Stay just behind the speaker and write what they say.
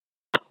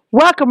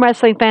Welcome,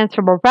 wrestling fans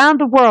from around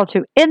the world,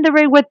 to In the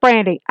Ring with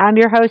Brandy. I'm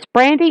your host,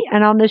 Brandy,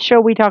 and on this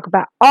show we talk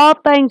about all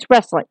things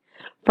wrestling,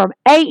 from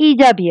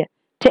AEW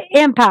to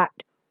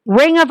Impact,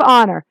 Ring of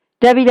Honor,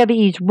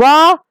 WWE's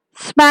Raw,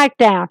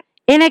 SmackDown,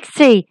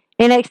 NXT,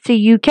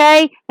 NXT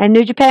UK, and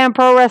New Japan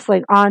Pro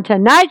Wrestling. On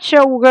tonight's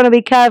show, we're going to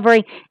be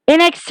covering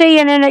NXT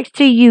and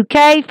NXT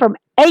UK from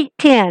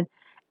 8:10,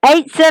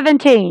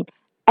 8:17,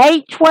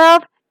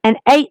 8:12, and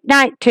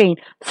 8:19.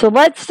 So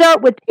let's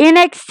start with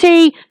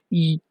NXT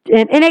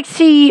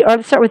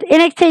let's start with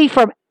NXT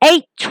from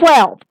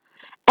 8:12.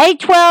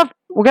 8:12,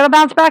 we're going to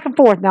bounce back and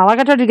forth. Now, like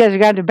I told you guys, you're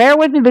going to bear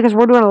with me because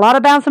we're doing a lot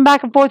of bouncing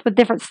back and forth with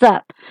different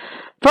stuff.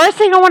 First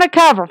thing I want to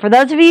cover, for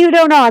those of you who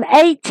don't know, on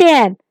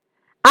 8:10,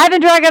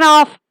 Ivan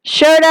Dragunov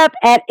showed up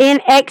at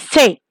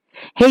NXT.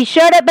 He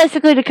showed up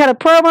basically to cut a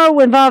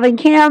promo involving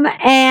him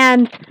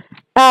and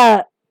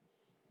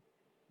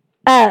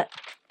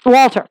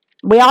Walter.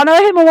 We all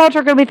know him and Walter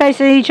are going to be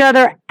facing each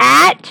other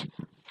at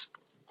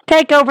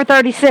TakeOver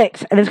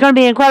 36, and it's going to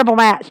be an incredible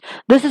match.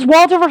 This is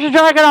Walter versus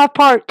Dragunov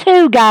Part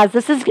 2, guys.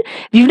 If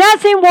you've not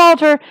seen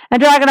Walter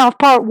and Dragunov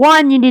Part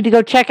 1, you need to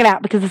go check it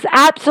out because it's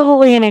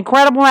absolutely an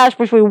incredible match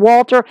between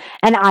Walter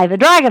and Ivan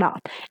Dragunov.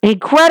 An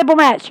incredible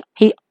match.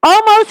 He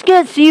almost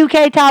gets the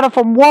UK title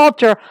from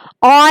Walter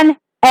on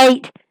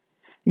 8,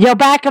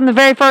 back on the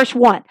very first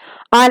one.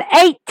 On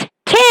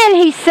 8:10,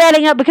 he's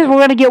setting up because we're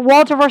going to get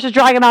Walter versus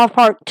Dragunov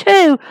Part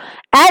 2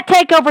 at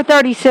TakeOver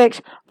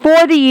 36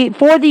 for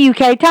the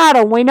UK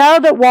title. We know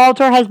that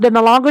Walter has been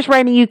the longest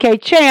reigning UK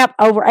champ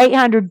over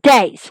 800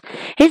 days.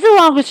 He's the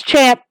longest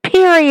champ,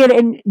 period,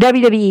 in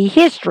WWE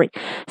history.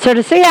 So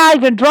to see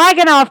Ivan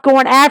Dragunov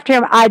going after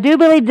him, I do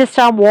believe this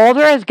time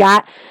Walter has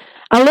got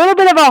a little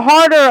bit of a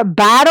harder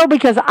battle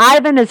because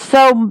Ivan is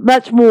so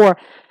much more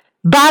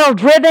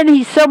battle-driven.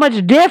 He's so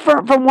much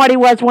different from what he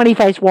was when he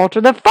faced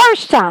Walter the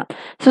first time.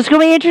 So it's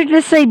going to be interesting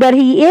to see. But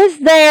he is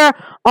there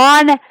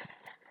on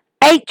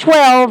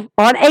 8:12,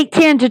 on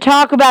 8:10 to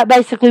talk about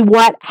basically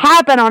what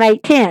happened on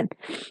 8:10.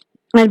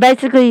 And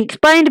basically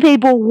explain to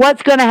people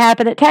what's going to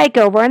happen at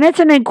TakeOver. And it's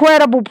an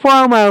incredible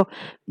promo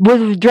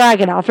with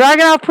Dragunov.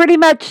 Dragunov pretty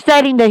much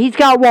stating that he's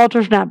got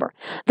Walter's number,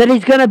 that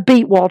he's going to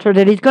beat Walter,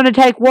 that he's going to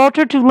take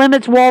Walter to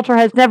limits Walter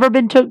has never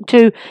been took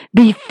to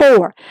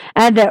before.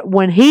 And that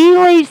when he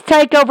leaves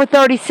TakeOver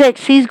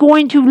 36, he's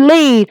going to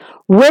leave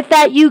with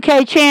that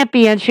UK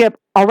championship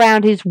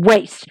around his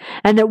waist.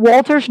 And that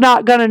Walter's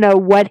not going to know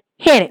what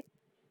hit him.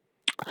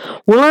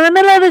 Well, in the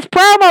middle of this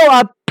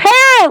promo,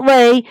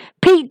 apparently,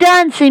 Pete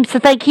Dunne seems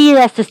to think he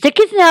has to stick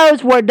his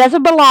nose where it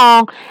doesn't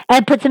belong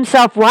and puts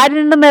himself right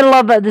in the middle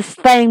of this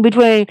thing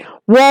between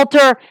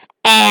Walter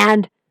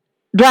and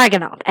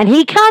Dragunov. And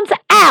he comes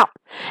out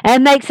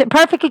and makes it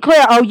perfectly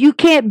clear, oh, you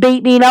can't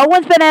beat me. No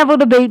one's been able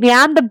to beat me.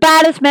 I'm the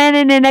baddest man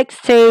in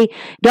NXT.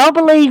 Don't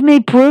believe me.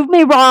 Prove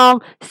me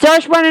wrong.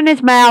 Starts running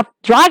his mouth.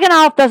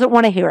 Dragunov doesn't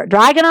want to hear it.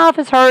 Dragunov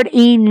has heard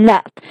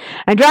enough.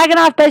 And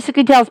Dragunov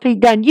basically tells Pete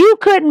Dunne, you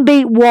couldn't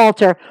beat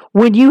Walter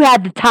when you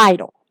had the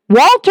title.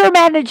 Walter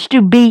managed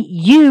to beat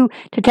you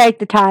to take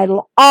the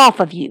title off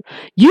of you.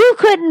 You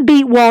couldn't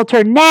beat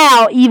Walter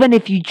now, even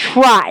if you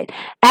tried.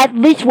 At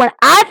least when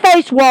I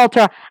faced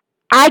Walter,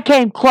 I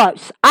came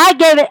close. I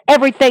gave it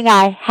everything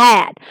I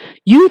had.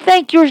 You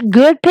think you're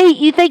good, Pete?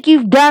 You think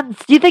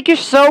you're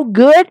so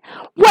good?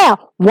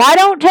 Well, why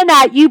don't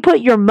tonight you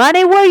put your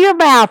money where your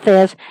mouth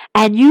is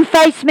and you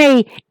face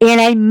me in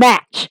a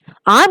match?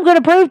 I'm going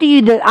to prove to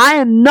you that I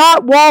am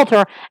not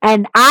Walter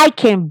and I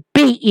can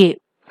beat you.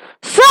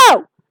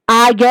 So,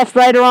 I guess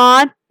later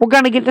on, we're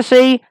going to get to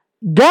see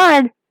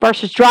Dunne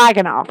versus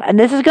Dragunov. And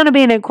this is going to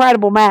be an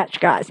incredible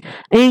match, guys.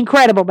 An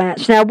incredible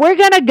match. Now, we're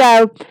going to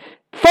go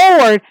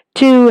forward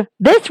to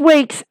this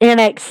week's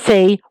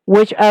NXT,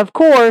 which of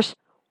course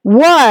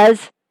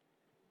was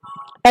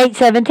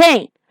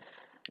 8:17.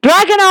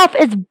 Dragunov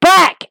is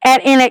back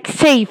at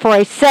NXT for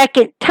a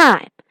second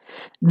time.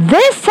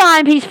 This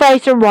time he's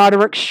facing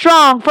Roderick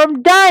Strong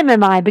from Diamond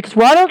Mine because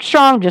Roderick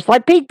Strong, just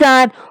like Pete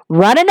Dunne,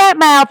 running that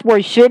mouth where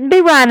he shouldn't be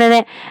running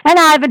it, and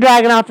Ivan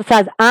Dragunov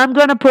decides, I'm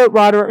going to put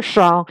Roderick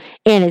Strong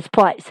in his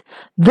place.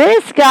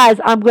 This, guys,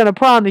 I'm going to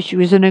promise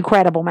you, is an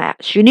incredible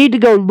match. You need to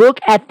go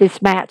look at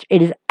this match.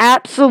 It is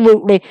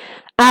absolutely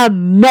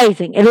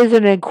amazing. It is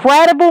an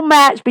incredible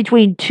match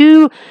between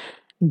two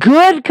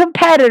good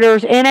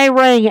competitors in a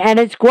ring, and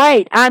it's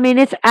great. I mean,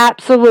 it's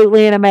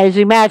absolutely an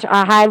amazing match.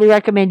 I highly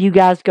recommend you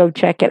guys go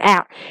check it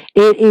out.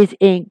 It is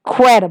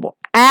incredible.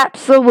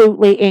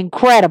 Absolutely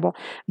incredible.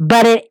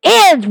 But it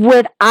ends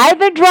with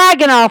Ivan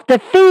Dragunov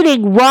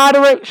defeating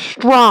Roderick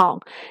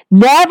Strong.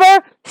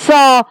 Never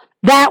saw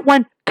that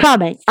one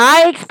coming.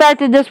 I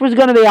expected this was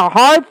going to be a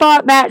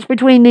hard-fought match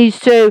between these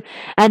two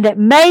and that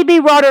maybe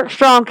Roderick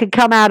Strong could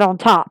come out on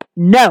top.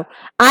 No.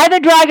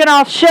 Ivan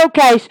Dragunov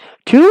showcased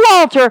to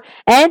Walter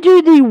and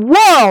to the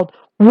world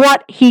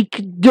what he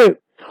could do,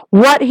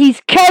 what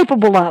he's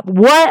capable of,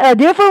 what a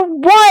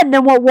different one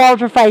than what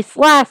Walter faced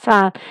last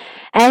time,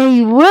 and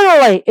he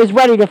literally is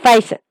ready to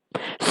face it.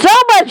 So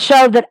much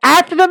so that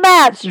after the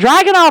match,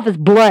 Dragunov is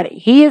bloody.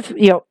 He is,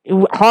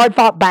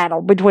 hard-fought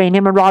battle between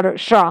him and Roderick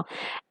Strong.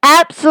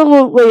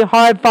 absolutely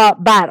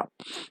hard-fought battle.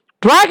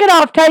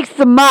 Dragunov takes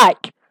the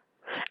mic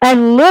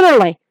and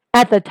literally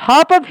at the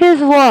top of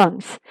his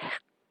lungs,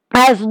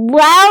 as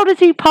loud as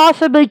he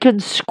possibly can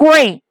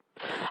scream,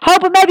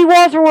 hoping maybe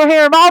Walter will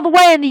hear him all the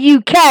way in the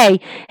UK,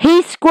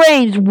 he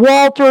screams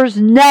Walter's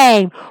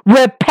name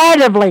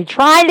repetitively,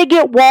 trying to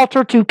get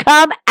Walter to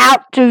come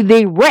out to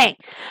the ring.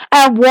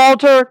 And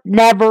Walter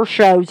never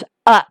shows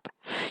up.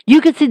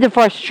 You can see the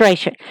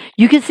frustration.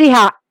 You can see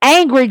how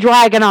angry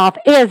Dragunov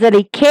is that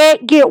he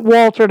can't get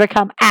Walter to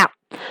come out.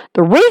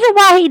 The reason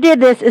why he did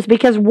this is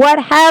because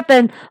what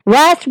happened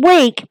last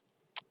week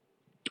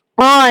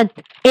on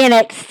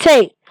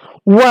NXT.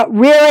 What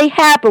really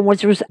happened,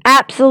 which was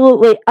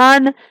absolutely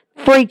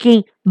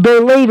unfreaking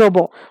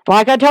believable.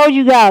 Like I told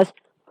you guys,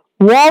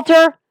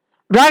 Walter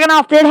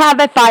Dragunov did have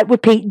a fight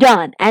with Pete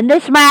Dunne, and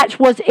this match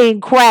was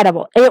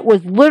incredible. It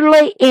was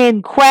literally an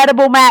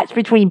incredible match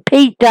between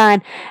Pete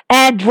Dunne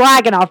and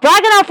Dragunov.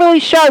 Dragunov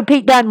really showed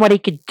Pete Dunne what he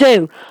could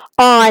do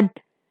on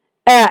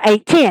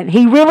 8-10.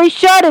 He really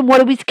showed him what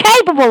he was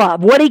capable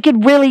of, what he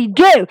could really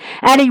do,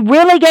 and he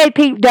really gave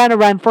Pete Dunne a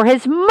run for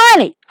his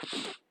money.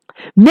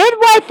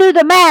 Midway through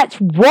the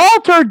match,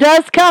 Walter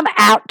does come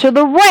out to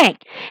the ring.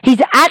 He's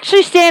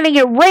actually standing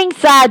at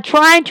ringside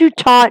trying to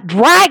taunt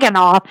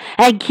Dragunov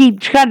and keep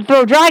trying to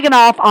throw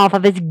Dragunov off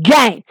of his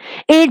game.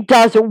 It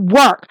doesn't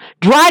work.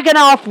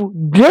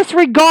 Dragunov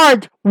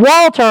disregards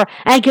Walter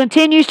and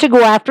continues to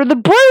go after the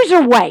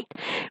bruiserweight.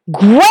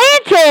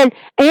 Granted,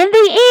 in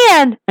the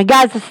end, and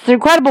guys, this is an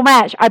incredible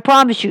match. I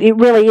promise you, it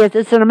really is.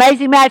 It's an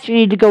amazing match. You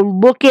need to go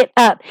look it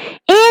up.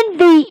 In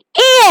the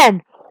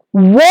end,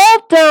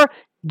 Walter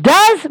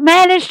does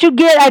manage to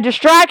get a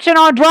distraction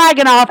on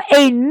Dragunov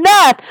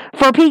enough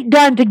for Pete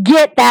Dunne to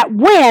get that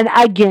win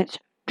against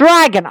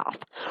Dragunov.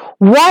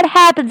 What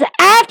happens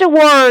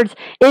afterwards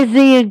is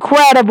the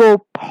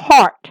incredible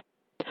part.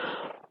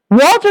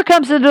 Walter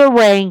comes into the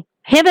ring.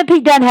 Him and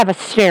Pete Dunne have a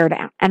stare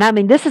down. And I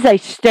mean, this is a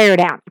stare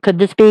down. Could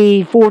this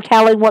be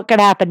foretelling what could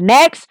happen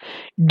next?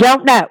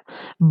 Don't know.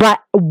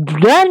 But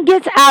Dunne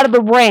gets out of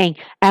the ring,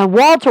 and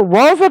Walter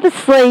rolls up his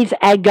sleeves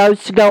and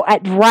goes to go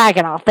at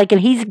Dragunov, thinking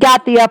he's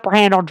got the upper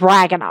hand on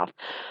Dragunov.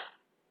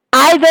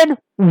 Ivan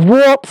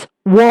whoops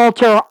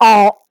Walter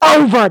all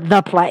over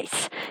the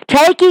place,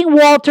 taking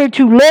Walter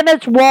to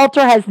limits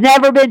Walter has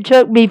never been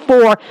took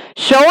before,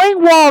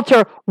 showing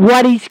Walter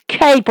what he's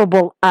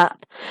capable of.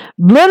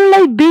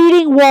 Literally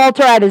beating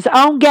Walter at his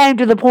own game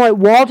to the point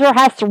Walter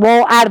has to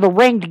roll out of the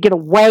ring to get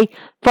away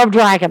from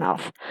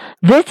Dragunov.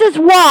 This is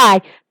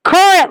why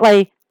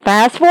currently,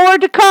 fast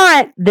forward to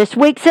current, this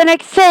week's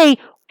NXT,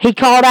 he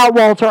called out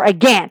Walter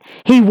again.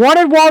 He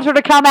wanted Walter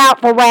to come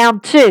out for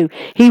round 2.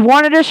 He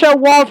wanted to show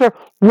Walter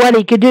what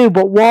he could do,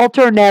 but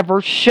Walter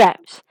never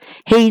shows.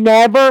 He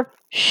never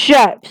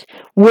shows,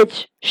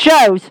 which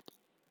shows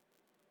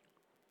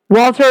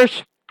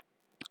Walter's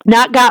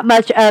not got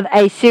much of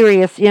a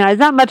serious, it's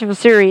not much of a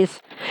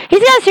serious, he's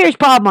got a serious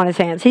problem on his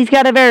hands. He's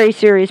got a very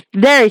serious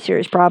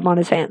problem on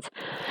his hands.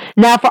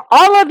 Now, for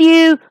all of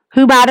you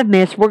who might have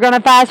missed, we're going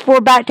to fast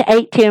forward back to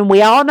 8-10.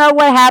 We all know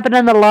what happened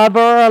in the Love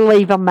or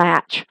Leave 'em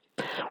match.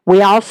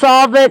 We all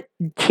saw that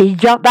he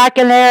jumped back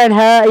in there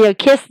and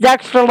kissed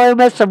Dexter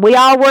Lumis, and we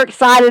all were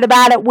excited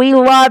about it. We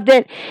loved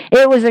it.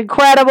 It was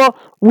incredible.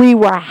 We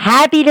were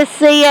happy to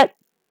see it.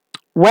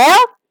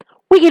 Well,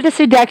 we get to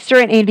see Dexter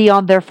and Indy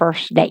on their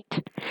first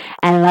date.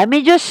 And let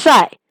me just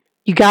say,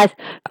 you guys,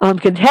 I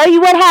can tell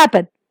you what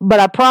happened, but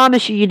I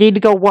promise you need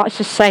to go watch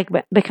the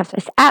segment because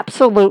it's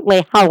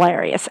absolutely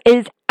hilarious. It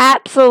is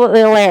absolutely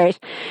hilarious.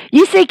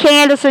 You see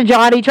Candace and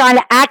Johnny trying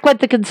to act like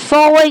the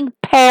consoling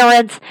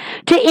parents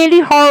to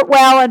Indy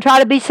Hartwell and try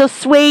to be so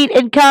sweet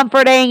and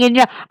comforting and,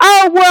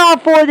 we're all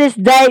for this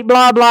date,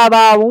 blah, blah,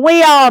 blah.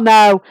 We all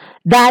know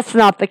that's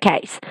not the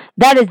case.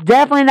 That is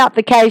definitely not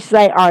the case.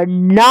 They are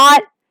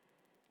not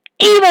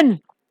even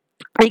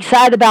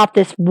excited about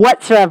this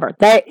whatsoever.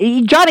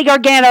 Johnny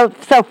Gargano,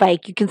 so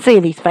fake. You can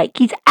see he's fake.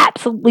 He's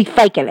absolutely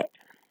faking it.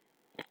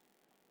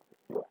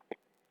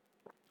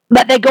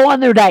 But they go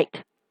on their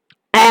date.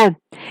 And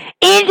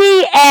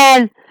Indy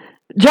and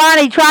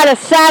Johnny try to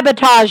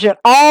sabotage it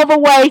all the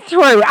way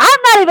through. I'm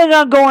not even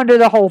going to go into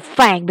the whole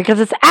thing because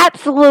it's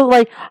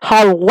absolutely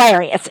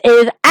hilarious. It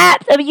is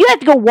you have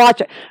to go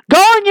watch it. Go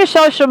on your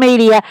social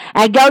media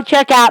and go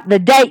check out the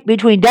date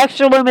between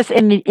Dexter Lumis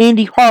and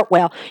Indy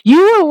Hartwell. You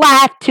will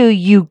laugh till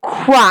you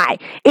cry.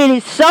 It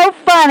is so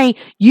funny,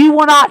 you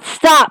will not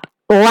stop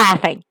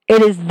laughing.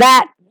 It is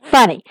that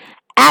funny.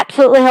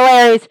 Absolutely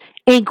hilarious.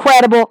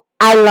 Incredible.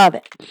 I love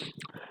it.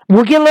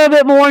 We'll get a little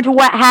bit more into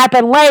what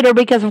happened later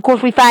because, of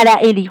course, we find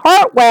out Indy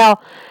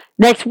Hartwell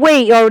this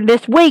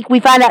week, we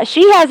find out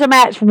she has a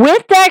match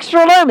with Dexter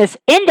Lumis,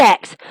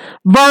 Index,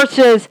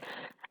 versus,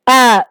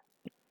 oh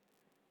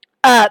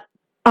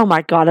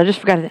my God, I just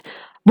forgot it.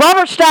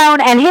 Robert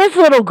Stone and his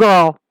little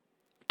girl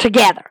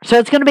together. So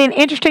it's going to be an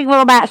interesting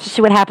little match to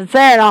see what happens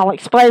there, and I'll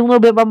explain a little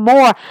bit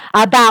more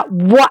about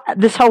what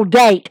this whole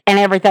date and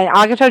everything.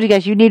 Like I told you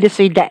guys, you need to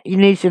see the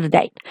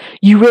date.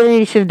 You really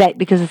need to see the date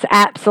because it's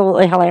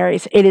absolutely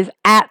hilarious. It is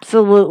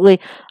absolutely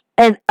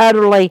and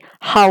utterly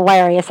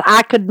hilarious.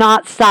 I could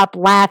not stop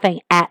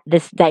laughing at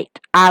this date.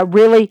 I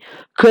really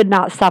could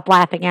not stop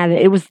laughing at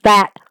it. It was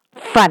that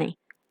funny.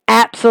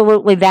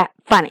 Absolutely that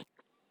funny.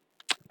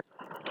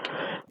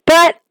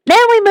 But then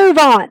we move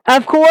on.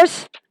 Of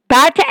course,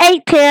 back to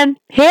 810.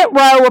 Hit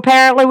Row.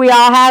 Apparently, we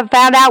all have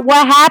found out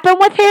what happened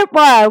with Hit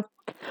Row.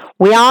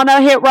 We all know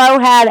Hit Row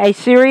had a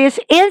serious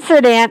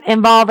incident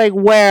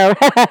involving where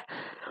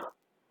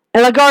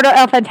Legado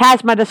El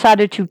Fantasma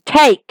decided to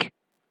take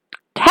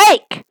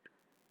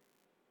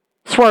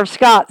Swerve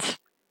Scott's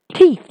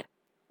teeth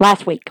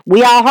last week.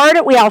 We all heard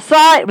it. We all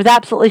saw it. It was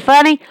absolutely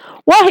funny.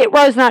 Well, Hit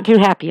Row's not too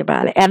happy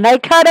about it. And they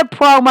cut a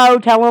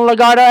promo telling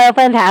Legado El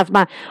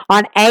Fantasma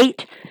on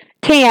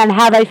 8-10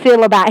 how they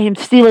feel about him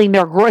stealing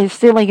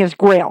his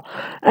grill.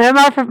 And I'm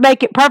going to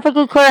make it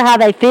perfectly clear how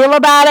they feel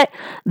about it.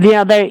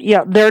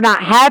 They're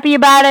not happy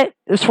about it.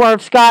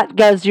 Swerve Scott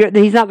goes,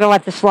 he's not going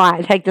to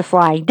let take the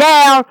slide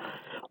down,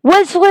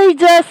 which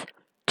leads us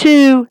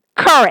to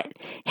current.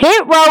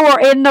 Hit Row are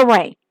in the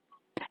ring.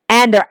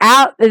 And they're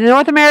out. The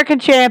North American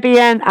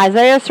champion,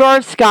 Isaiah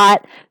Swerve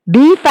Scott,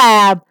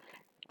 B-Fab,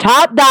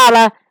 Top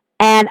Dollar,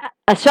 and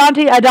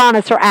Ashanti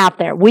Adonis are out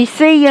there. We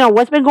see,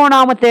 what's been going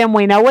on with them.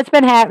 We know what's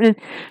been happening.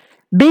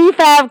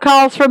 B-Fab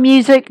calls for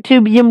music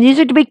to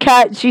be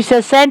cut. She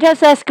says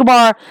Santos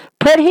Escobar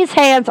put his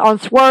hands on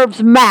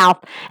Swerve's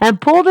mouth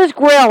and pulled his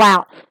grill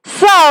out.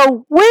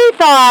 So we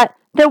thought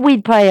that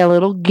we'd play a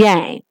little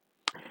game.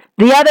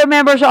 The other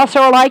members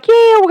also are like,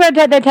 yeah, we're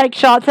going to take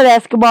shots at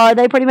Escobar.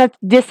 They pretty much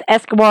diss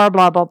Escobar,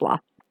 blah, blah, blah.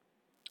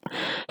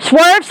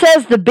 Swerve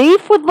says the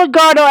beef with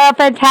Legado El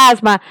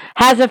Fantasma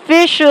has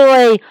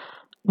officially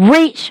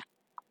reached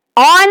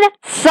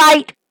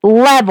on-site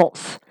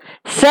levels.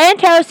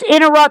 Santos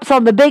interrupts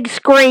on the big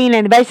screen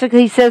and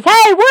basically says,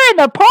 hey, we're in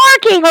the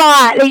parking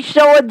lot. He's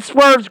showing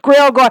Swerve's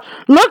grill going,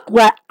 look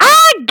what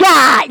I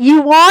got.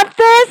 You want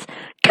this?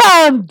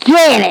 Come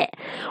get it.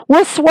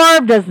 Well,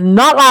 Swerve does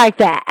not like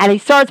that. And he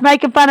starts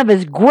making fun of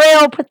his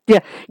grill. Do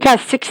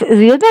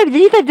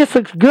you think this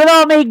looks good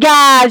on me,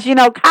 guys?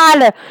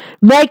 Kind of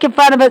making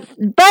fun of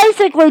it.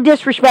 Basically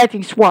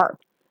disrespecting Swerve.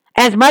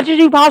 As much as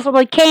he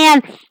possibly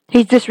can,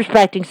 he's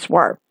disrespecting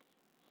Swerve.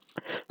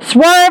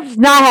 Swerve's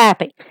not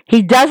happy.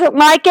 He doesn't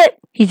like it.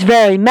 He's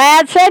very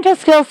mad.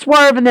 Santos kills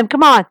Swerve and then,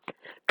 come on.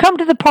 Come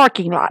to the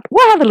parking lot.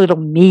 We'll have a little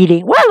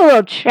meeting. We'll have a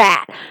little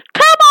chat.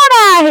 Come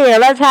on out here.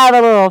 Let's have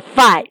a little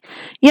fight.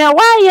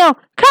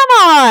 Come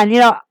on.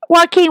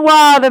 Joaquin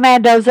Wilde and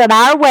Mendoza and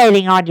I are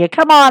waiting on you.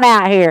 Come on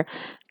out here.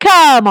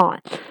 Come on.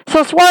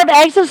 So Swerve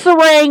exits the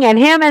ring and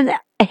him and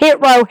Hit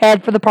Row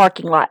head for the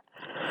parking lot.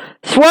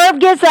 Swerve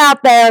gets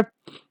out there,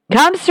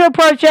 comes to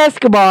approach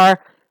Escobar,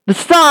 but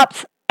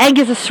stops and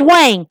gets a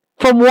swing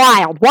from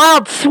Wild.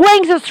 Wild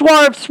swings at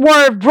Swerve.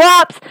 Swerve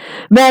drops.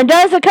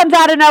 Mendoza comes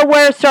out of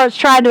nowhere, starts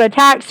trying to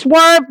attack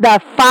Swerve. The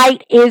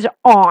fight is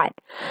on.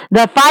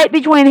 The fight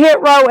between Hit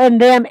Row and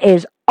them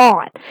is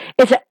on.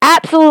 It's an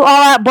absolute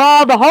all-out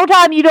brawl. The whole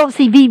time you don't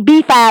see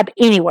B-Fab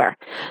anywhere.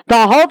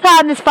 The whole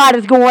time this fight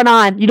is going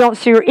on, you don't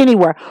see her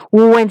anywhere.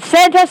 When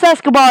Santos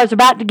Escobar is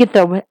about to get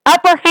the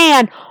upper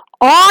hand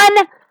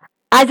on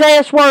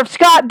Isaiah Swerve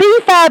Scott,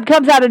 B-Fab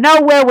comes out of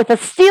nowhere with a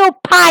steel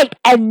pipe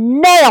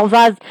and nails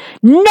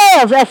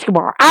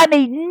Escobar.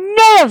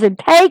 Nails him,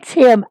 takes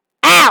him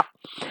out.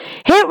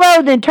 Hit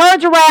Row then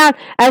turns around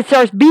and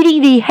starts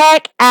beating the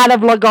heck out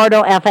of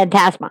Legado El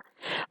Fantasma.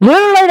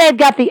 Literally, they've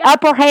got the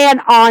upper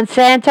hand on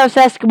Santos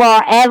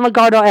Escobar and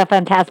Legado El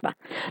Fantasma.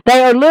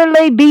 They are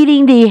literally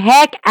beating the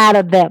heck out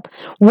of them.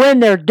 When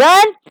they're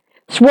done,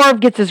 Swerve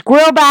gets his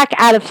grill back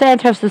out of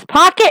Santos's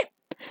pocket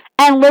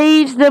and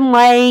leaves them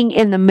laying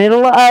in the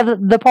middle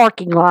of the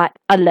parking lot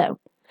alone.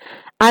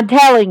 I'm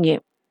telling you,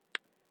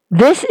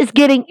 this is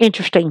getting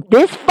interesting.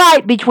 This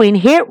fight between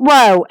Hit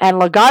Row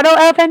and Legado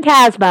El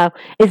Fantasma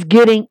is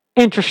getting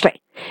interesting.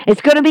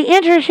 It's going to be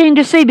interesting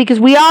to see because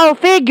we all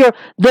figure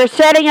they're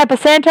setting up a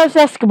Santos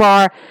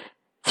Escobar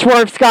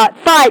Swerve Scott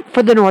fight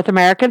for the North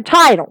American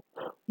title.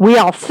 We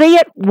all see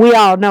it. We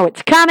all know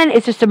it's coming.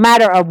 It's just a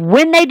matter of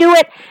when they do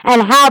it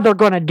and how they're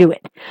going to do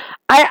it.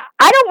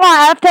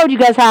 I've told you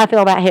guys how I feel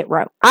about Hit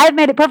Row. I've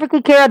made it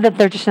perfectly clear that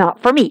they're just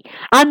not for me.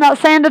 I'm not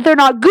saying that they're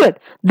not good.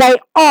 They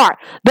are.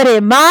 But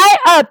in my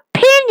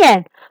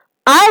opinion,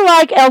 I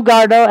like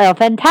Legado El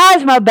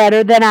Fantasma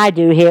better than I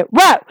do Hit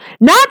Row.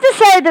 Not to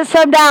say that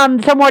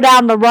somewhere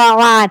down the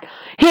line,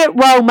 Hit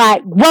Row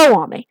might grow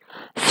on me.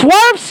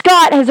 Swerve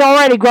Scott has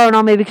already grown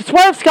on me because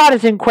Swerve Scott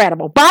is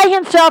incredible. By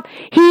himself,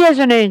 he is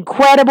an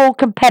incredible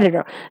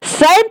competitor.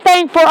 Same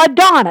thing for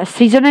Adonis.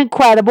 He's an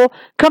incredible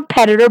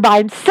competitor by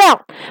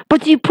himself.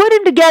 But you put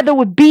him together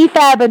with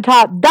B-Fab and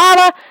Top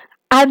Dollar,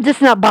 I'm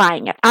just not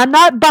buying it. I'm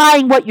not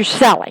buying what you're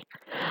selling.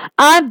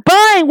 I'm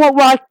buying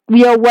what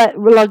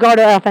Legado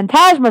El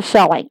Fantasma is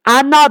selling.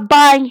 I'm not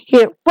buying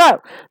Hit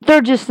Row.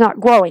 They're just not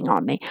growing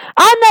on me.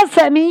 I'm not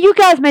saying, you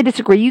guys may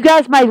disagree. You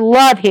guys may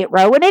love Hit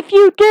Row. And if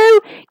you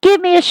do,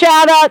 give me a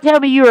shout out. Tell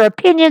me your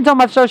opinions on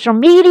my social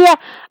media.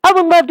 I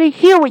would love to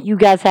hear what you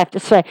guys have to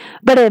say.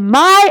 But in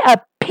my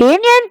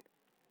opinion,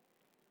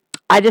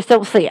 I just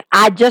don't see it.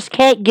 I just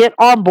can't get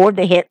on board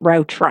the hit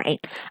row train.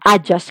 I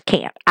just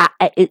can't.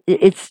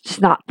 It's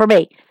just not for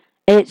me.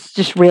 It's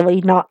just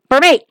really not for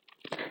me.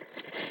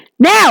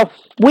 Now,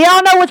 we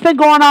all know what's been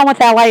going on with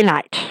LA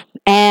Knight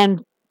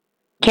and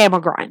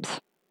Cameron Grimes.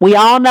 We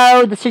all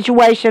know the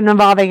situation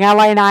involving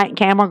LA Knight and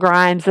Cameron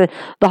Grimes, the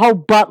whole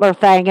Butler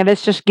thing, and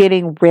it's just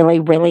getting really,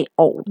 really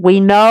old. We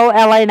know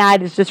LA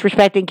Knight is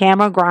disrespecting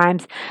Cameron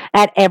Grimes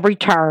at every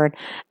turn,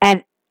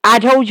 and I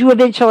told you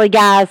eventually,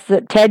 guys,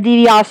 that Ted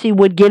DiBiase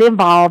would get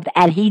involved,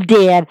 and he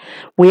did.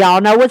 We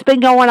all know what's been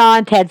going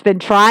on. Ted's been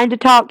trying to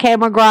talk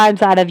Cameron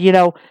Grimes out of,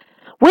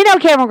 we know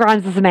Cameron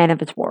Grimes is a man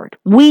of his word.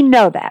 We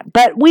know that.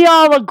 But we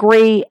all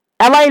agree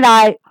LA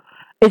Knight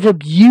is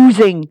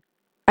abusing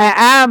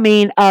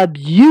Cameron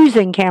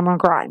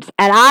Grimes.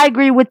 And I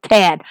agree with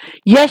Ted.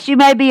 Yes, you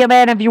may be a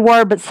man of your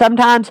word, but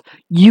sometimes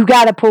you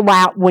got to pull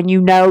out when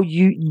you know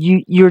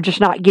you're just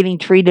not getting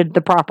treated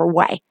the proper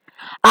way.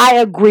 I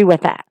agree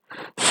with that.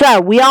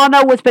 So, we all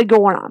know what's been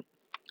going on.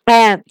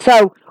 And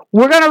so,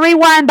 we're going to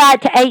rewind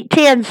back to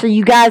 8:10 so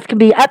you guys can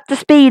be up to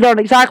speed on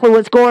exactly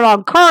what's going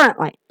on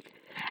currently.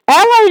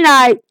 LA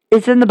Knight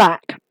is in the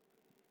back.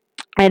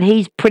 And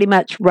he's pretty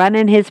much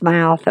running his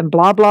mouth and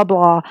blah, blah,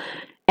 blah.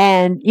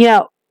 And,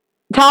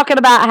 talking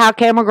about how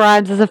Cameron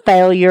Grimes is a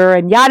failure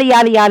and yada,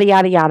 yada, yada,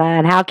 yada, yada.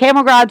 And how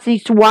Cameron Grimes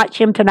needs to watch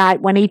him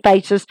tonight when he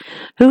faces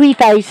who he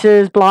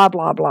faces, blah,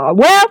 blah, blah.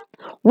 Well,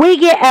 we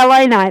get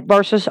LA Knight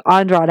versus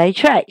Andrade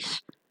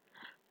Chase.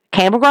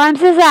 Cameron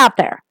Grimes is out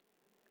there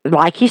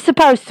like he's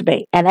supposed to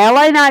be. And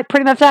LA Knight,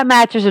 pretty much that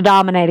match is a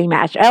dominating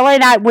match. LA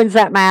Knight wins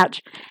that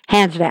match,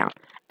 hands down.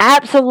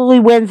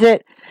 Absolutely wins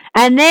it.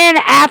 And then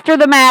after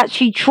the match,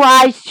 he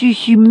tries to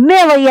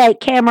humiliate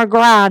Cameron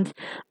Grimes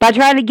by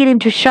trying to get him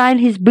to shine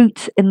his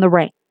boots in the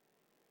ring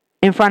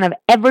in front of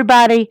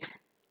everybody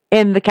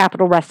in the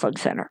Capitol Wrestling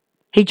Center.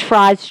 He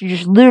tries to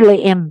just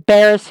literally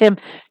embarrass him,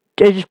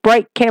 to just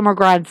break Cameron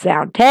Grimes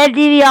down. Ted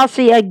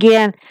DiBiase,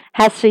 again,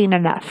 has seen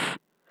enough.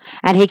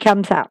 And he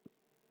comes out.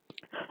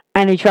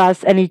 And he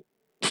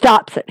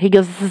stops it. He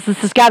goes, this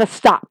has got to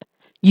stop.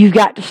 You've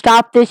got to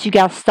stop this. You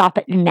got to stop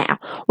it now.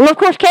 Well, of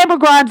course, Cameron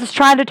Grimes is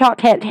trying to talk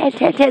Ted.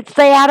 Ted,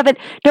 stay out of it.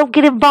 Don't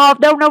get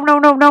involved. No.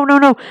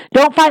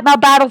 Don't fight my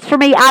battles for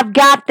me. I've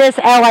got this.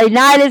 LA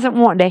Knight isn't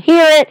wanting to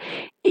hear it.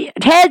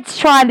 Ted's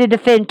trying to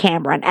defend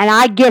Cameron, and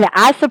I get it.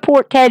 I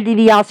support Ted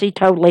DiBiase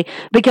totally,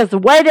 because the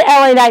way that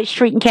LA Knight's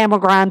treating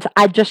Cameron Grimes,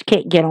 I just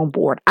can't get on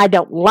board. I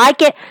don't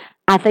like it.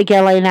 I think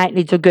LA Knight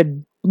needs a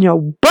good,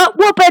 butt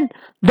whooping.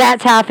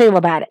 That's how I feel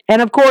about it.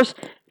 And, of course,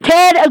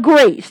 Ted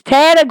agrees.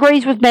 Ted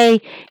agrees with me.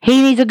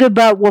 He needs a good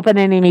butt whooping,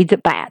 and he needs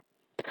it bad.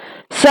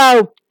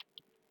 So,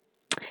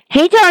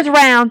 he turns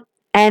around,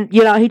 and,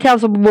 he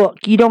tells him,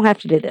 look, you don't have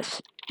to do this.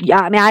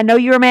 I know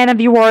you're a man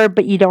of your word,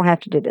 but you don't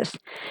have to do this.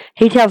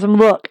 He tells him,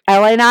 look,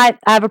 LA Knight,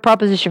 I have a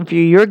proposition for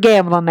you. You're a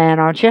gambling man,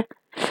 aren't you?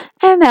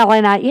 And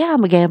LA Knight, yeah,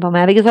 I'm a gambling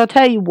man. He goes, I'll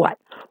tell you what.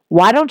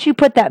 Why don't you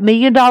put that $1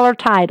 million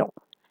title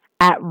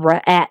at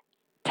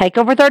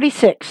TakeOver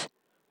 36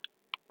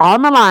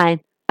 on the line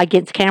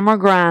against Cameron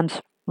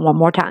Grimes one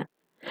more time?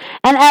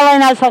 And LA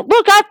Knight's like,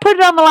 look, I've put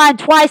it on the line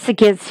twice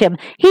against him.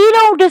 He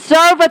don't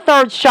deserve a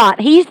third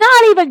shot. He's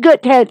not even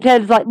good.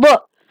 Ted's like,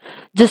 look,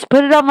 just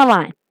put it on the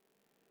line.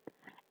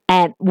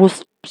 And we'll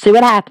see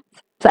what happens.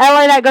 So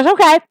LA Knight goes,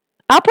 okay,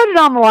 I'll put it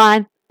on the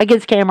line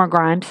against Cameron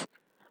Grimes.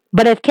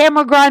 But if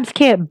Cameron Grimes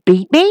can't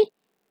beat me,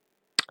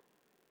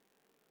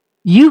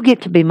 you get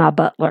to be my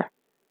butler.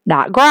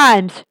 Not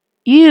Grimes.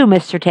 You,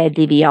 Mr. Ted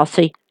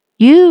DiBiase.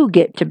 You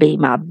get to be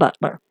my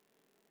butler.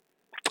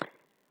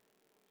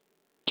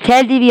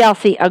 Ted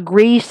DiBiase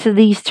agrees to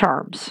these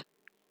terms.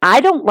 I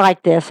don't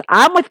like this.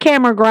 I'm with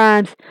Cameron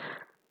Grimes.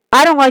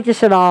 I don't like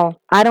this at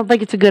all. I don't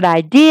think it's a good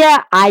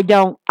idea. I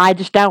don't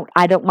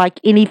like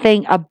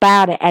anything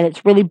about it. And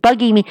it's really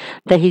bugging me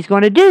that he's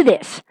going to do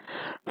this.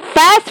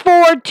 Fast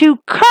forward to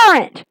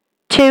current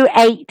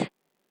 2/8/12.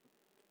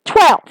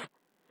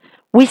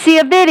 We see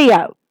a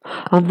video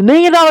of the $1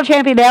 million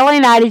champion LA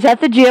Knight. He's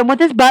at the gym with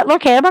his butler,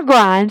 Cameron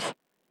Grimes.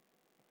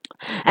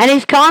 And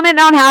he's commenting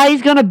on how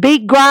he's going to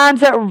beat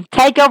Grimes at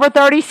TakeOver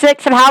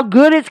 36 and how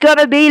good it's going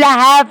to be to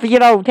have, Ted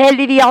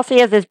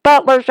DiBiase as his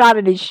butler,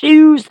 shining his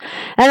shoes,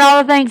 and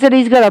all the things that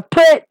he's going to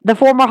put the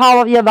former the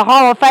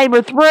Hall of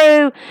Famer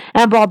through,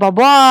 and blah, blah,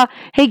 blah.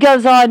 He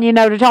goes on,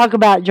 to talk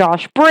about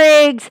Josh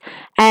Briggs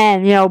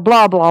and,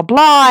 blah, blah,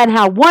 blah, and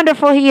how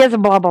wonderful he is,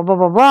 and blah, blah, blah,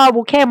 blah, blah.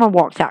 Well, Cameron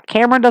walks out.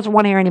 Cameron doesn't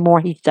want to hear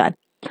anymore. He's done.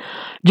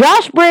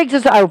 Josh Briggs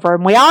is over,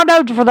 and we all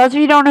know, for those of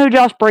you who don't know who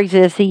Josh Briggs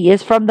is, he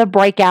is from the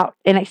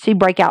NXT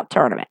Breakout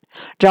Tournament.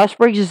 Josh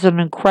Briggs is an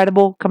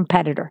incredible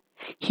competitor.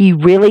 He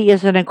really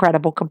is an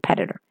incredible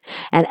competitor.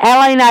 And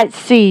LA Knight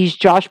sees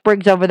Josh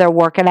Briggs over there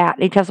working out,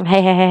 and he tells him,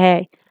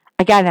 hey,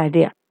 I got an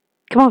idea.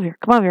 Come over here,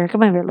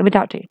 let me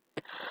talk to you.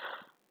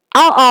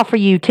 I'll offer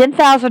you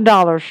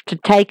 $10,000 to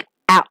take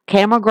out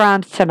Cameron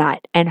Grimes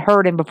tonight and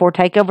hurt him before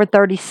TakeOver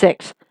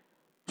 36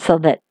 so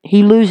that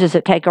he loses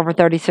at TakeOver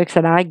 36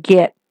 and I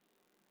get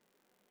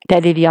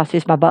Ted DiBiase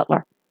as my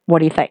butler. What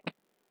do you think?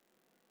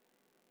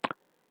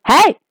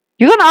 Hey,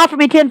 You're going to offer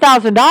me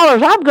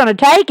 $10,000. I'm going to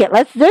take it.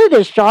 Let's do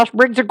this. Josh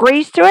Briggs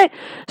agrees to it.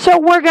 So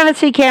we're going to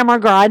see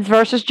Cameron Grimes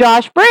versus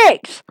Josh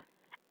Briggs.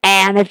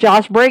 And if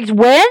Josh Briggs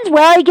wins,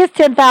 well, he gets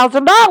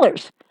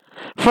 $10,000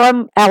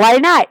 from LA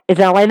Knight. Is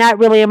LA Knight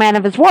really a man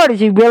of his word?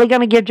 Is he really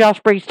going to give Josh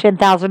Briggs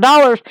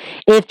 $10,000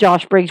 if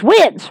Josh Briggs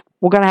wins?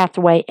 We're going to have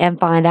to wait and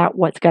find out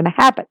what's going to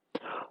happen.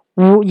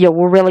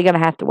 We're really going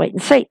to have to wait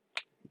and see.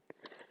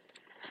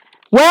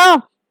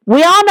 Well,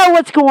 we all know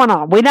what's going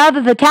on. We know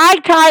that the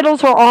tag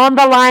titles are on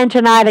the line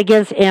tonight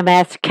against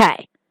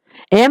MSK.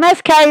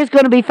 MSK is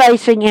going to be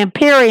facing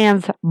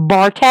Imperium's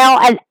Bartel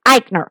and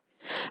Eichner.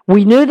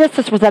 We knew this.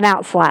 This was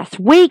announced last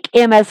week.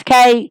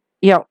 MSK,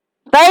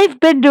 they've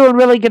been doing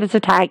really good as a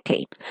tag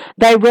team.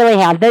 They really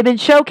have. They've been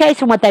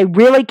showcasing what they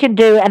really can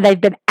do, and they've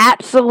been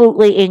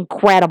absolutely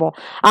incredible.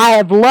 I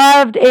have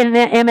loved in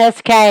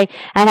MSK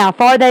and how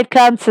far they've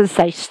come since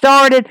they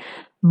started.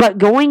 But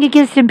going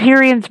against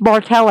Imperium's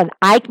Bartel and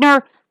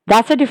Eichner,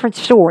 that's a different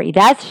story.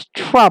 That's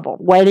trouble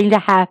waiting to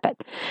happen.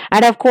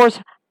 And of course,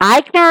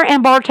 Eichner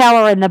and Bartel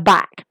are in the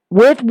back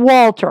with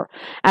Walter.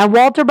 And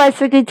Walter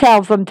basically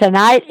tells them,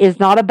 tonight is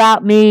not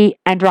about me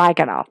and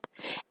Dragunov.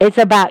 It's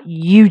about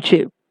you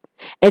two.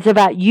 It's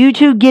about you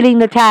two getting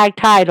the tag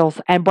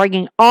titles and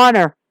bringing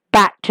honor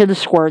back to the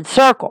squared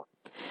circle.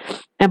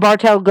 And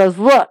Bartel goes,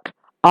 look,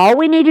 all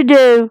we need to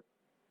do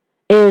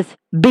is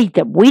beat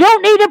them. We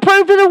don't need to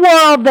prove to the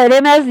world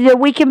that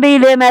we can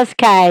beat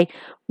MSK.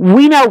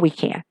 We know we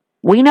can.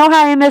 We know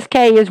how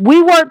MSK is.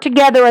 We work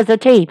together as a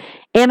team.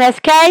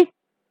 MSK,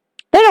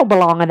 they don't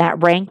belong in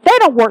that ring. They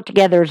don't work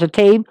together as a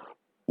team.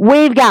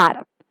 We've got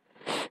them.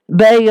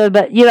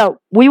 But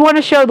we want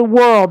to show the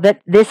world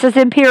that this is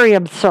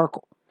Imperium's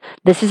circle.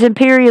 This is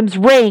Imperium's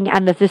ring,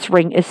 and that this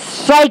ring is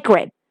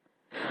sacred.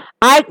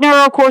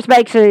 Eichner, of course,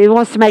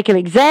 wants to make an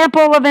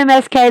example of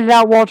MSK.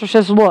 That Walter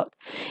says, look,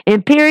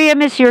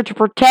 Imperium is here to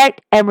protect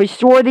and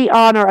restore the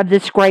honor of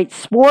this great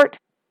sport,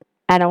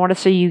 and I want to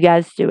see you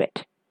guys do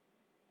it.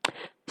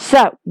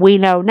 So, we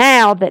know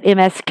now that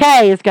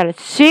MSK has got a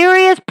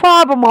serious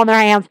problem on their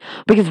hands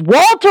because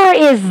Walter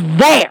is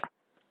there.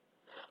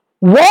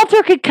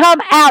 Walter could come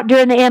out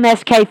during the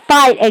MSK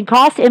fight and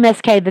cost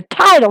MSK the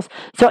titles.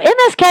 So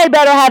MSK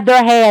better have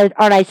their head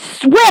on a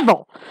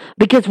swivel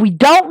because we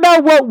don't know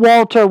we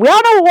all know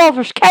what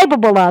Walter's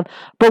capable of,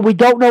 but we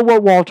don't know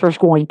what Walter's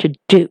going to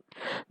do.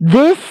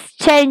 This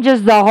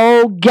changes the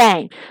whole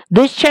game.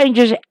 This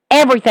changes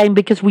everything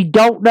because we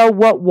don't know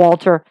what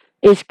Walter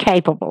is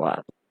capable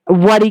of,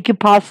 what he could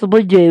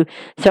possibly do.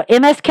 So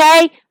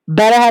MSK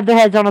better have their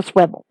heads on a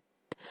swivel.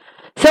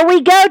 So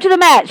we go to the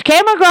match.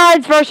 Cameron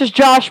Grimes versus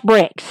Josh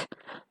Briggs.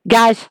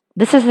 Guys,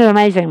 this is an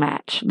amazing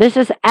match. This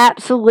is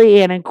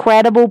absolutely an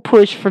incredible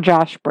push for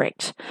Josh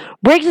Briggs.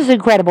 Briggs is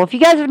incredible. If you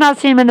guys have not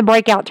seen him in the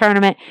breakout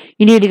tournament,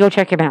 you need to go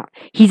check him out.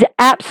 He's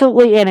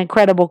absolutely an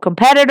incredible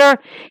competitor.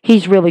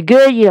 He's really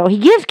good. He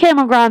gives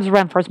Cameron Grimes a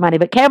run for his money,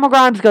 but Cameron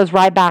Grimes goes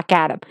right back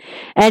at him.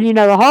 And,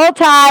 the whole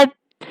time,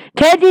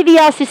 Ted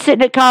DiBiase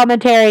sitting at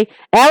commentary.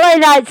 LA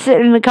Knight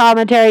sitting in the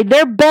commentary.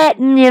 They're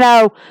betting,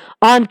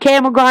 on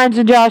Cameron Grimes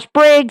and Josh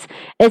Briggs.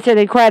 It's an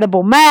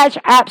incredible match.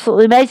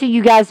 Absolutely amazing.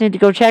 You guys need to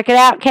go check it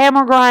out.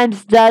 Cameron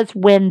Grimes does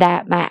win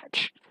that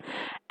match.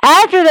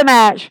 After the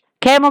match,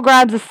 Cameron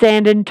Grimes is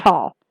standing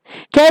tall.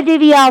 Ted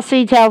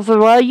DiBiase tells him,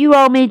 well, you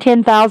owe me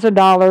 $10,000,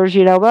 blah,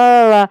 blah,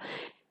 blah.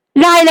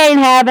 Knight ain't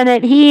having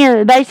it. He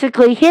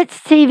basically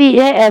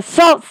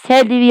assaults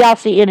Ted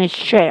DiBiase in his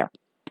chair,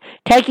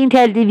 taking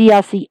Ted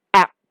DiBiase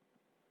out.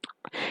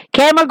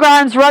 Cameron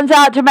Grimes runs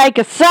out to make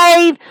a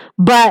save,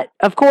 but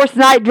of course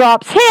Knight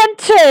drops him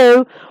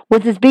too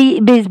with his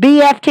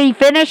BFT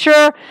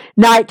finisher.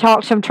 Knight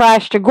talks some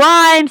trash to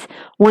Grimes.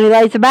 When he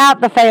lays him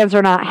out, the fans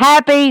are not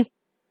happy.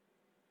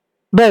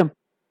 Boom.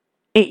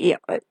 I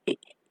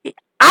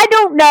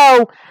don't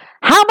know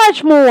how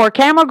much more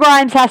Cameron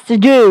Grimes has to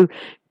do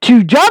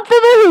to jump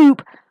through the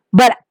hoop,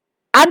 but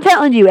I'm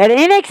telling you, at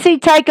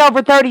NXT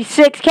TakeOver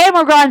 36,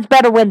 Cameron Grimes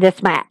better win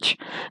this match.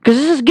 Because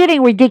this is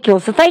getting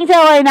ridiculous. The things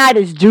LA Knight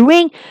is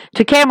doing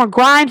to Cameron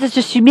Grimes is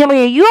just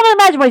humiliating. You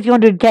don't imagine what he's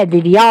going to do to Ted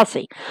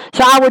DiBiase.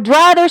 So I would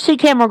rather see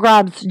Cameron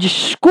Grimes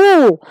just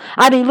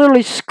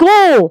literally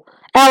school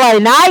LA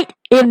Knight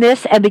in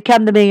this and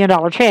become the $1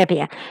 Million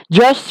champion.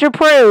 Just to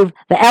prove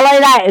that LA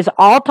Knight is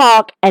all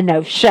talk and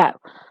no show.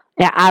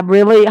 Now, I'm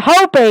really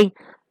hoping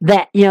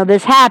that,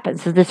 this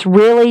happens. That this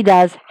really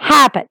does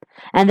happen.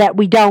 And that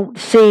we don't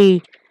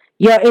see,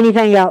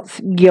 anything else,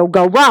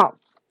 go wrong.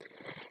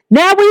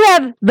 Now we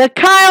have the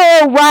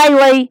Kyle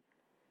O'Reilly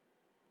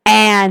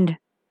and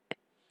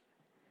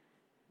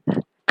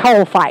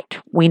Cole fight.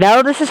 We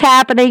know this is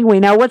happening. We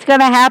know what's going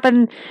to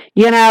happen,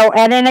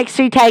 at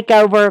NXT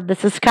TakeOver.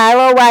 This is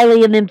Kyle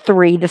O'Reilly and them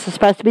 3. This is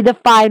supposed to be the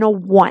final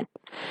one.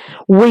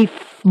 We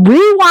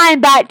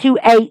rewind back to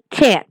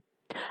 8-10.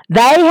 They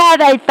have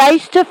a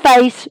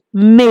face-to-face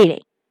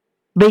meeting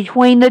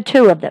between the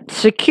two of them.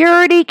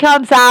 Security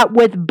comes out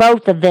with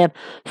both of them.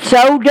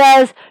 So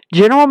does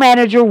General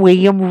Manager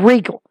William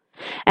Regal.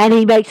 And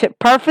he makes it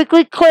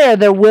perfectly clear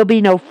there will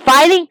be no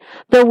fighting,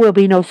 there will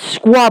be no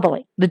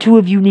squabbling. The two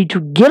of you need to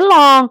get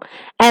along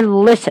and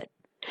listen.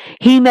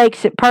 He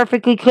makes it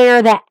perfectly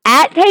clear that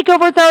at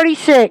TakeOver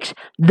 36,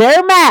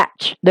 their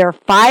match, their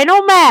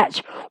final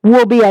match,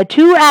 will be a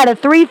 2 out of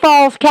 3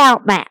 falls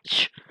count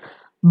match.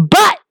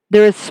 But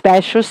there is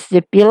special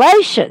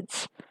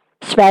stipulations.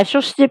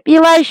 Special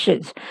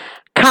stipulations.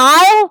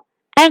 Kyle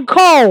and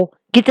Cole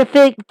get to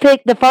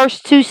pick the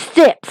first 2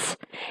 steps.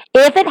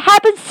 If it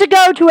happens to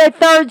go to a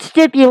third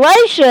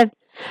stipulation,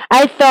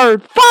 a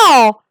third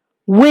fall,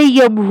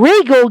 William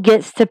Regal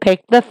gets to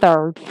pick the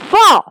third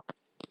fall.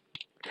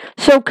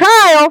 So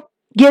Kyle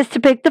gets to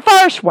pick the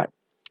first one.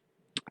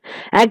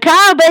 And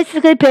Kyle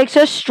basically picks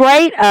a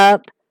straight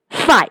up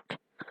fight.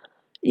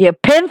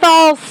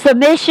 Pinfalls,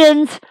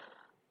 submissions.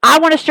 I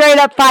want a straight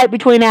up fight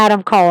between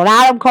Adam Cole. And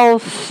Adam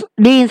Cole's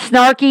being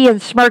snarky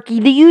and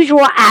smirky, the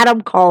usual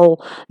Adam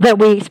Cole that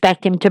we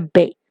expect him to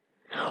be.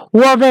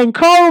 Well, then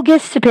Cole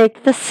gets to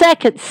pick the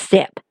second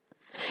step.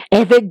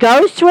 If it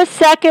goes to a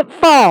second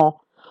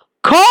fall,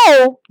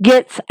 Cole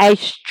gets a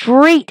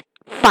street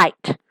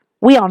fight.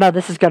 We all know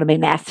this is going to be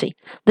nasty.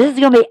 This is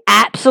going to be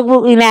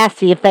absolutely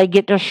nasty if they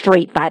get to a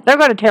street fight. They're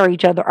going to tear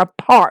each other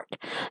apart.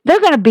 They're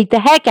going to beat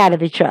the heck out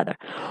of each other.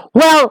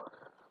 Well,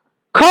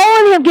 Cole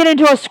and him get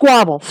into a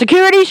squabble.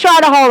 Security's trying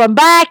to hold them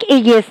back.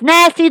 It gets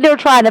nasty. They're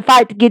trying to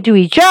fight to get to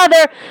each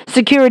other.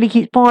 Security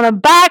keeps pulling them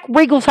back.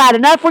 Regal's had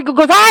enough. Regal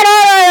goes, all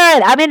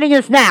right. I'm ending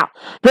this now.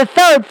 The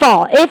third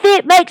fall. If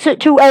it makes it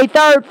to a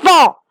third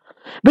fall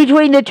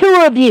between the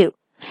two of you,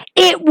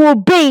 it will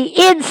be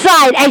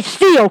inside a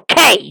steel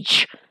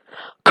cage.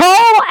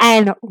 Cole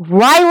and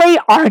Riley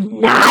are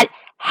not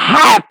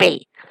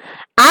happy.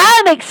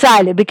 I'm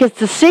excited because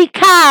to see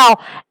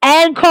Kyle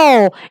and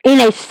Cole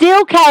in a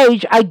steel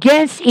cage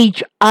against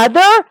each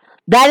other,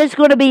 that is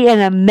going to be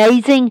an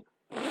amazing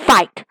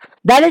fight.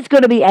 That is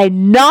going to be a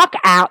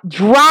knockout,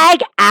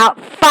 drag-out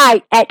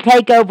fight at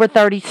TakeOver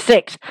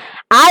 36.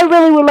 I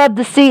really would love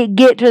to see it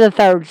get to the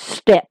third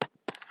step.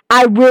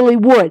 I really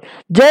would.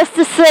 Just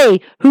to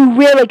see who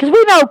really, because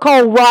we know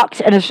Cole rocks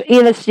in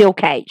a steel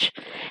cage.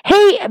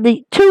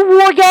 The 2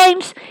 War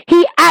Games,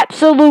 he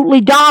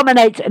absolutely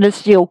dominates in a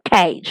steel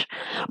cage.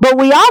 But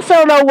we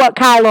also know what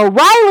Kyle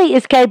O'Reilly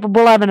is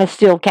capable of in a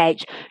steel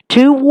cage.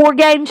 2 War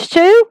Games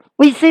too,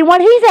 we see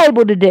what he's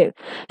able to do.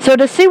 So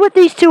to see what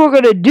these two are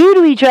going to do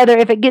to each other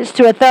if it gets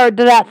to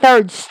that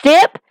third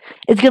step,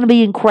 it's going to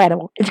be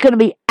incredible. It's going to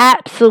be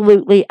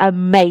absolutely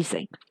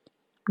amazing.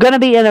 Going to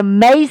be an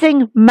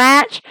amazing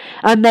match,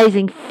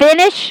 amazing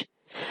finish.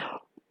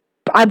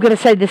 I'm going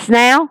to say this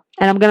now,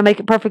 and I'm going to make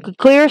it perfectly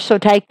clear, so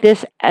take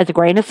this as a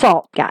grain of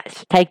salt,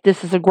 guys. Take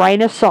this as a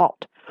grain of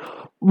salt.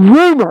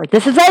 Rumor.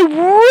 This is a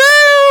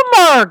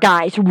rumor,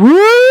 guys.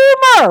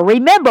 Rumor.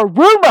 Remember,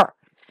 rumor.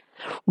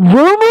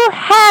 Rumor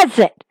has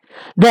it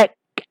that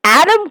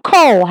Adam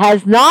Cole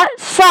has not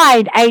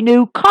signed a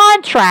new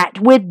contract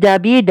with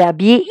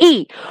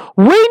WWE.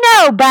 We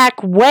know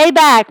way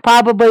back,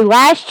 probably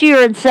last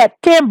year in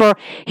September,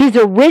 his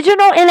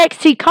original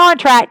NXT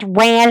contract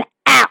ran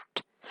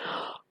out.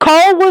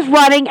 Cole was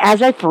running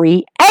as a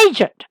free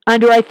agent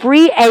under a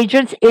free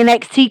agent's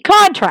NXT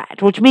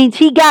contract, which means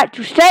he got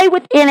to stay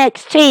with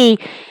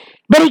NXT,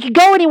 but he could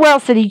go anywhere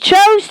else that he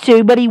chose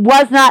to, but he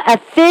was not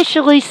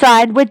officially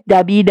signed with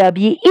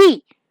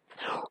WWE.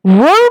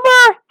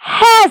 Rumor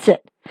has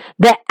it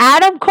that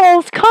Adam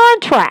Cole's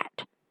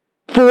contract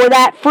for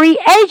that free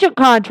agent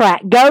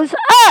contract goes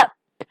up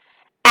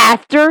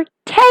after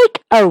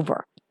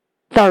TakeOver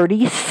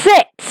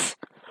 36.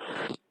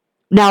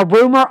 Now,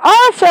 rumor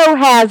also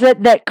has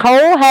it that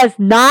Cole has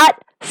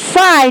not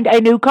signed a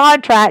new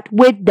contract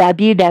with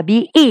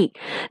WWE.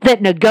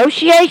 That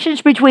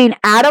negotiations between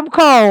Adam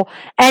Cole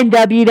and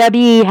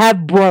WWE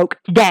have broke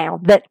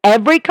down. That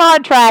every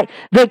contract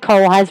that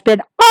Cole has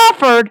been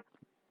offered,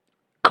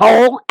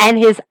 Cole and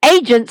his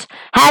agents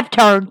have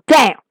turned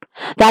down.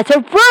 That's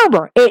a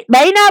rumor. It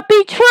may not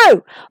be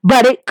true,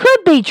 but it could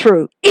be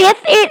true.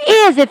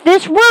 If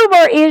this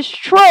rumor is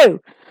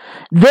true,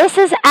 this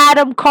is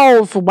Adam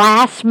Cole's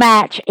last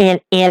match in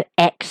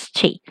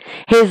NXT.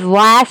 His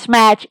last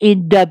match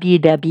in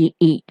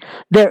WWE.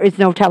 There is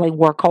no telling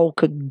where Cole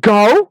could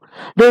go.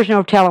 There's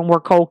no telling where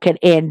Cole could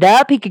end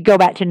up. He could go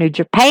back to New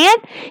Japan.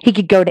 He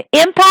could go to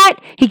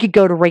Impact. He could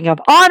go to Ring of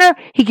Honor.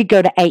 He could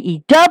go to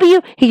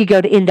AEW. He could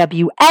go to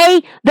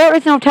NWA. There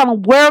is no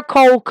telling where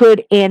Cole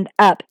could end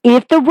up.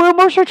 If the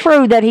rumors are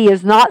true that he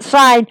has not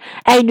signed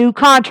a new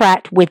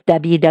contract with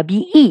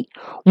WWE,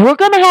 we're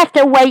going to have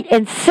to wait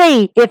and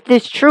see if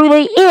this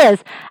truly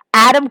is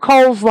Adam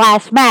Cole's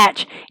last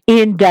match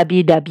in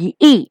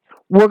WWE.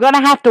 We're going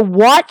to have to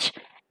watch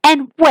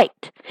and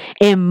wait.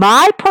 In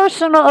my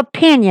personal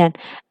opinion,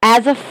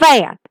 as a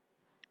fan,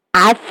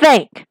 I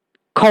think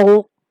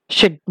Cole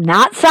should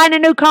not sign a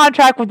new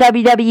contract with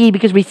WWE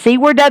because we see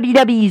where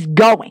WWE is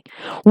going.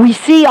 We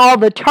see all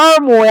the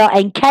turmoil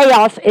and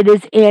chaos it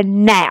is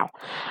in now.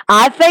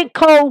 I think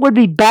Cole would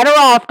be better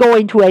off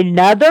going to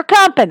another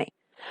company.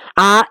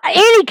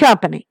 Any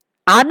company.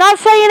 I'm not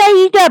saying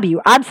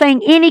AEW. I'm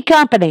saying any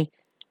company.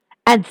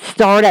 and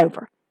start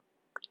over.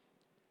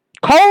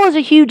 Cole is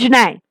a huge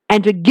name,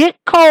 and to get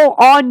Cole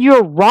on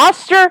your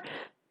roster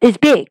is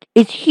big.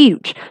 It's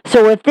huge.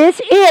 So if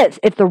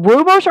the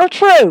rumors are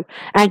true,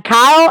 and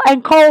Kyle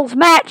and Cole's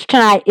match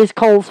tonight is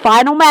Cole's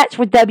final match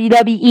with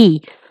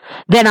WWE,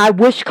 then I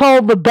wish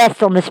Cole the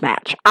best on this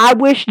match. I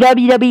wish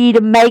WWE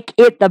to make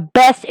it the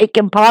best it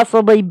can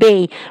possibly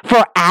be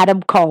for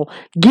Adam Cole.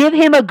 Give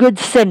him a good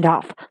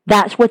send-off.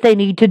 That's what they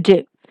need to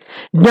do.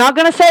 Not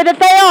going to say that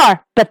they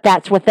are, but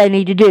that's what they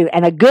need to do.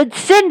 And a good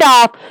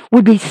send-off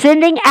would be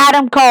sending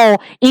Adam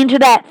Cole into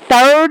that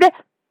third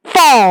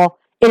fall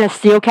in a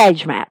steel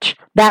cage match.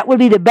 That would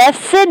be the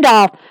best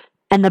send-off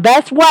and the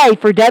best way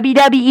for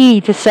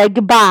WWE to say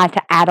goodbye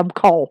to Adam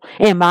Cole.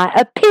 In my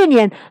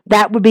opinion,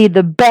 that would be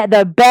the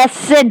best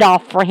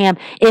send-off for him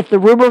if the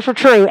rumors are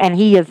true and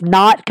he is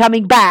not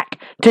coming back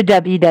to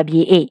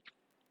WWE.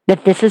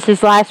 That this is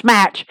his last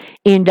match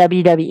in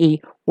WWE.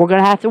 We're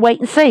going to have to wait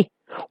and see.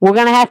 We're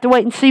going to have to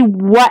wait and see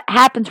what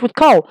happens with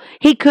Cole.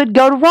 He could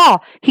go to Raw.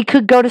 He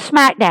could go to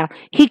SmackDown.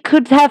 He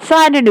could have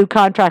signed a new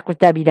contract with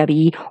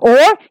WWE. Or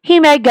he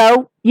may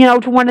go,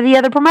 to one of the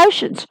other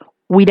promotions.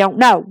 We don't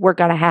know. We're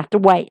going to have to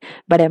wait.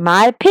 But in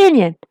my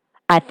opinion,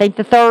 I think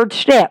the third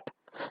step,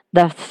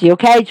 the steel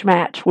cage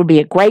match, would be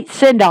a great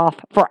send-off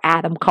for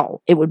Adam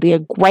Cole. It would be a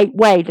great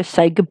way to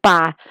say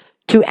goodbye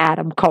to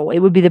Adam Cole. It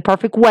would be the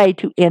perfect way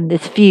to end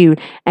this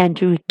feud and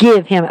to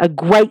give him a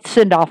great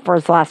send-off for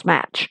his last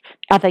match.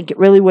 I think it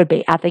really would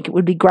be. I think it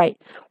would be great.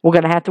 We're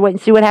going to have to wait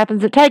and see what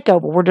happens at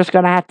TakeOver. We're just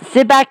going to have to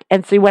sit back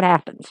and see what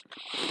happens.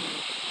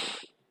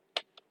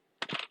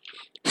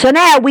 So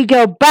now we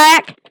go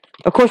back.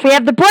 Of course, we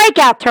have the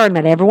breakout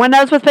tournament. Everyone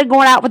knows what's been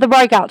going out with the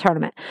breakout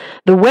tournament.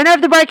 The winner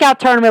of the breakout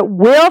tournament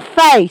will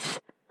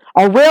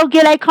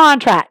get a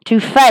contract to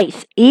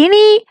face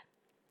any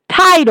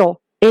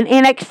title in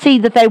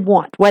NXT that they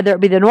want, whether it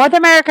be the North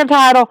American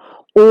title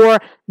or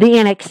the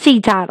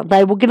NXT title.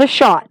 They will get a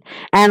shot.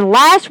 And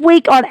last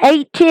week on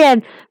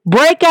 8-10,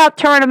 breakout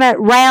tournament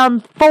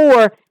round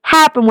 4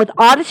 happened with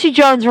Odyssey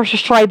Jones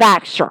versus Trey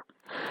Baxter.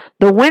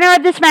 The winner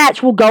of this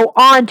match will go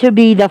on to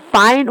be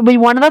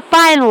one of the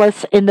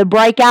finalists in the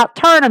breakout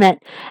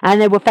tournament,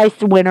 and they will face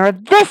the winner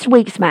of this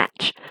week's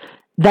match.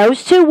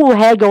 Those two will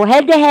go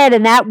head-to-head,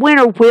 and that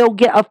winner will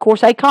get, of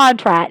course, a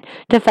contract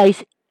to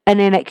face an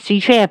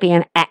NXT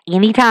champion at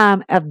any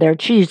time of their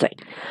choosing.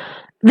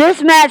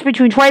 This match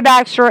between Trey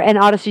Baxter and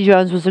Odyssey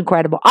Jones was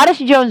incredible.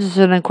 Odyssey Jones is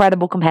an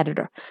incredible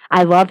competitor.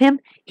 I love him.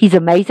 He's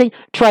amazing.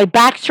 Trey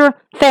Baxter,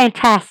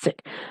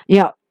 fantastic.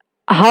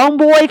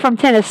 Homeboy from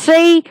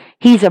Tennessee,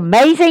 he's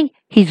amazing.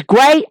 He's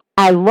great.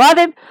 I love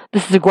him.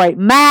 This is a great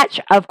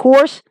match. Of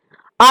course,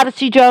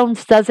 Odyssey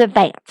Jones does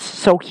advance.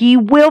 So he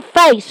will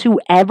face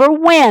whoever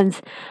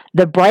wins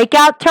the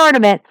breakout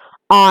tournament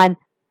on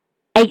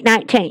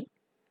 8/19.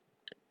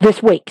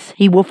 This week's.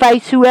 He will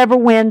face whoever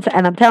wins,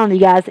 and I'm telling you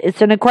guys,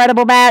 it's an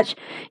incredible match.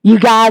 You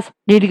guys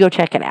need to go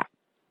check it out.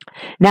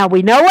 Now,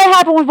 we know what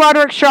happened with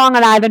Roderick Strong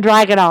and Ivan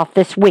Dragunov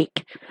this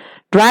week.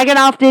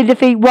 Dragunov did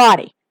defeat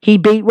Roddy. He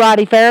beat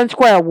Roddy fair and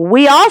square. Well,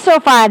 we also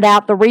find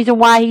out the reason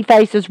why he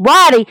faces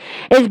Roddy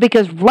is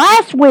because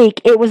last week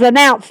it was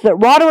announced that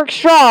Roderick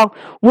Strong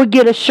would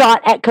get a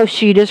shot at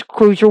Kushida's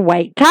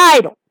Cruiserweight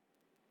title.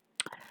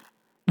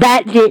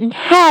 That didn't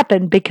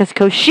happen because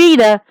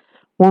Kushida,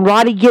 when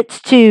Roddy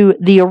gets to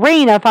the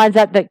arena, finds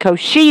out that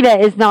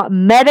Kushida is not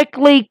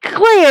medically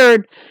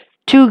cleared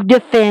to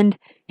defend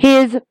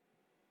his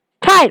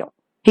title.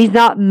 He's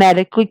not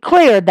medically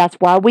cleared. That's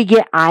why we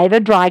get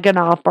Ivan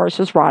Dragunov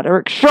versus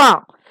Roderick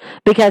Strong.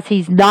 Because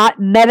he's not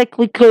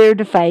medically cleared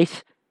to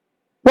face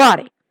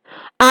Roddy.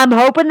 I'm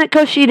hoping that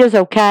Kushida's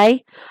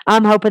okay.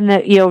 I'm hoping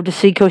that, to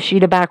see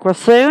Kushida back real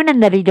soon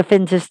and that he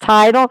defends his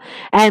title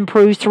and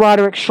proves to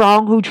Roderick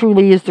Strong who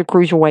truly is the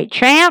Cruiserweight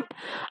champ.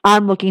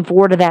 I'm looking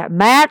forward to that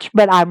match,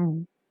 but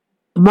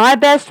my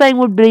best thing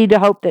would be to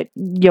hope that,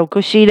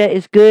 Kushida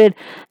is good,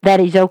 that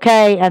he's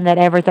okay, and that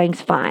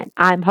everything's fine.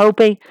 I'm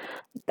hoping,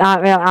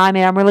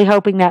 I'm really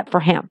hoping that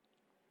for him.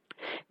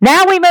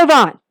 Now we move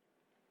on.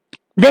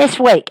 This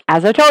week,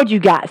 as I told you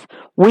guys,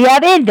 we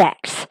have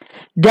Index,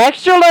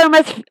 Dexter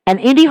Lumis, and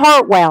Indy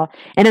Hartwell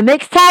in a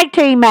mixed tag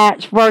team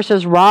match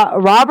versus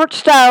Robert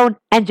Stone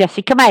and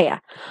Jesse Kamea.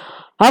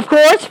 Of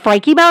course,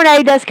 Frankie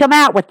Monet does come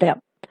out with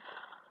them.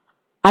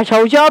 I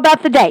told y'all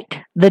about the date.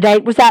 The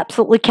date was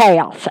absolutely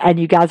chaos, and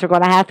you guys are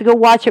going to have to go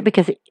watch it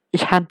because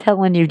I'm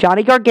telling you,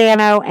 Johnny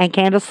Gargano and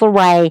Candice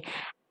LeRae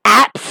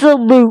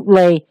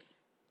absolutely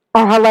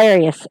are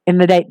hilarious in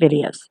the date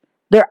videos.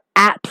 They're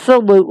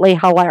absolutely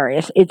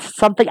hilarious. It's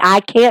something I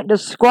can't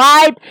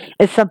describe.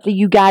 It's something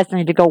you guys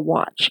need to go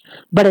watch.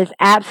 But it's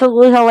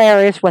absolutely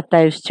hilarious what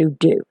those two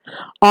do.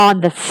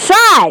 On the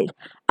side,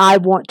 I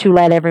want to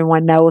let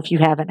everyone know, if you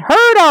haven't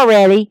heard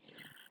already,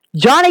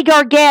 Johnny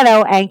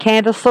Gargano and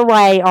Candice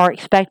LeRae are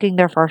expecting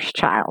their first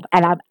child.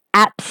 And I'm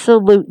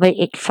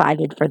absolutely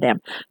excited for them.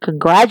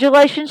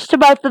 Congratulations to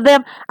both of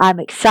them. I'm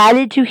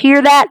excited to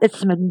hear that. It's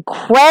some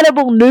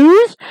incredible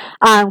news.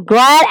 I'm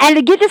glad. And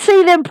to get to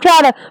see them try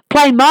to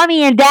play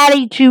mommy and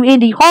daddy to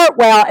Indy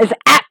Hartwell is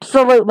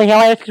absolutely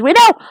hilarious. Because we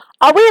know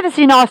we haven't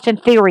seen Austin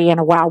Theory in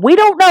a while. We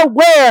don't know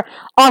where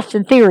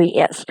Austin Theory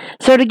is.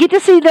 So to get to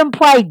see them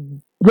play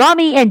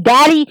Rummy and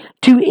Daddy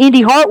to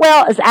Indy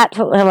Hartwell is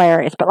absolutely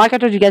hilarious. But like I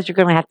told you guys, you're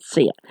going to have to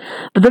see it.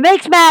 But the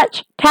mixed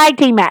match, tag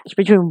team match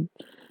between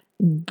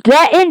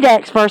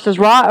Index versus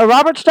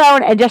Robert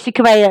Stone and Jessie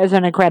Kamea is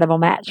an incredible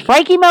match.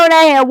 Frankie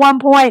Monet at one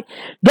point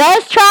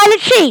does try to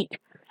cheat,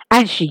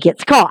 and she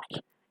gets caught,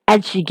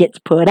 and she gets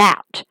put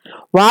out.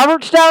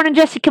 Robert Stone and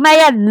Jessie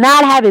Kamea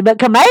not happy, but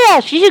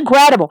Kamea, she's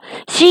incredible.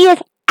 She is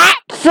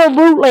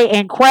absolutely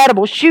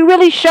incredible. She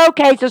really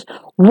showcases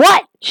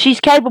what she's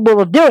capable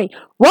of doing.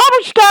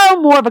 Robert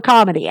Stone, more of a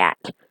comedy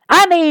act.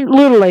 I mean,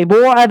 literally,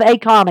 more of a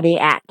comedy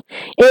act.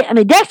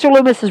 Dexter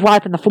Lumis is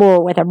wiping the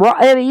floor with him.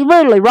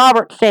 Literally,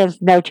 Robert stands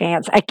no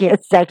chance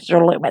against Dexter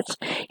Lumis.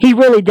 He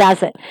really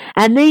doesn't.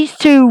 And these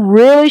two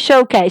really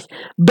showcase.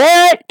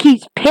 Barrett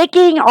keeps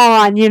picking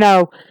on,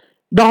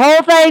 the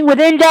whole thing with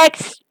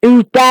Index.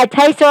 Ooh, bad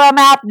taste in our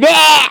mouth.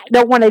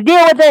 Don't want to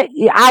deal with it.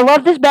 I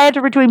love this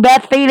banter between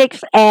Beth Phoenix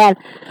and,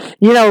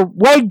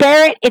 Wade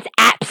Barrett. It's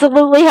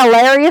absolutely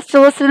hilarious to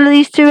listen to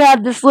these two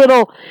have this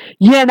little,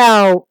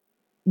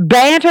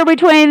 banter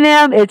between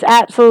them. It's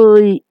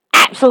absolutely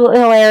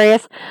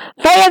hilarious.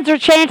 Fans are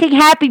chanting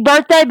happy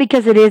birthday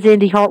because it is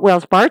Indy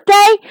Hartwell's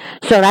birthday.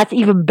 So that's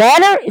even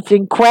better. It's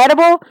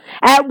incredible.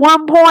 At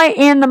one point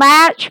in the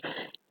match,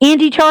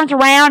 Indy turns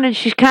around and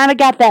she's kind of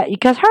got that,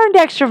 because her and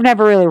Dexter have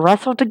never really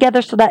wrestled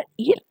together, so that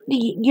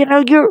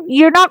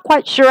you're not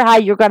quite sure how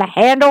you're going to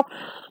handle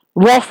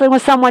wrestling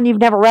with someone you've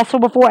never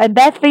wrestled before. And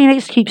Beth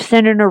Phoenix keeps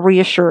sending her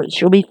reassurance.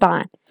 You'll be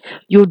fine.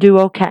 You'll do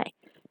okay.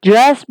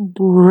 Just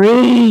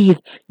breathe.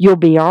 You'll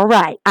be all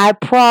right. I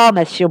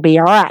promise you'll be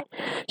all right.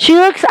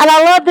 And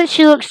I love that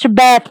she looks to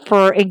Beth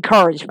for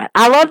encouragement.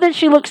 I love that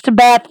she looks to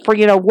Beth for,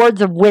 words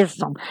of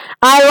wisdom.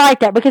 I like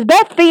that because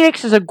Beth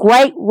Phoenix is a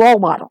great role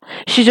model.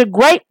 She's a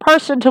great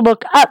person to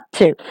look up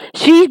to.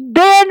 She's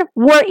been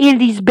where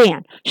Indy's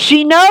been.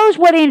 She knows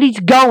what Indy's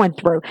going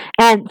through.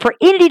 And for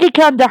Indy to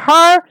come to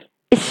her,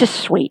 it's just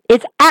sweet.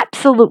 It's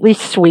absolutely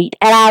sweet.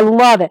 And I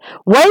love it.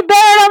 Wade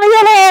Barrett, on the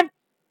other hand,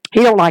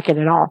 he don't like it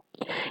at all.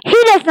 He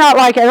does not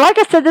like it. Like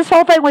I said, this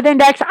whole thing with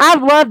Index,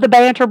 I've loved the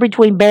banter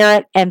between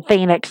Barrett and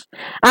Phoenix.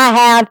 I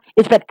have.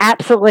 It's been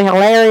absolutely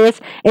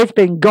hilarious. It's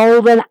been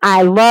golden.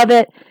 I love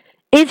it.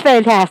 It's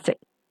fantastic.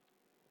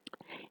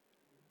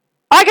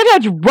 Like I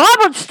told you,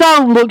 Robert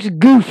Stone looks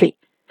goofy.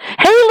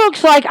 He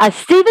looks like a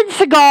Steven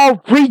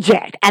Seagal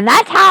reject. And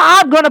that's how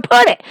I'm going to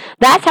put it.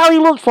 That's how he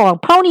looks. Long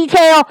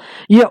ponytail.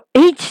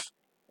 He's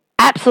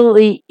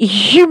absolutely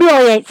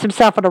humiliates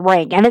himself in the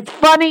ring, and it's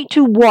funny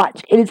to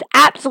watch. It is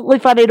absolutely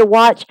funny to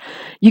watch.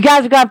 You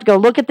guys are going to have to go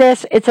look at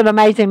this. It's an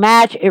amazing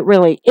match. It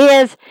really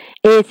is.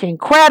 It's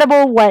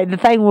incredible. The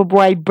thing with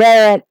Wade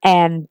Barrett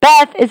and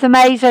Beth is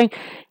amazing.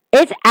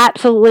 It's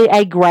absolutely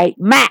a great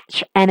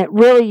match, and it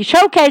really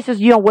showcases,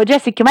 what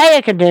Jessie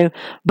Kamea can do,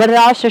 but it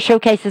also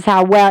showcases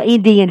how well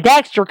Indy and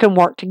Dexter can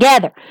work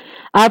together.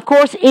 Of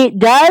course, it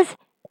does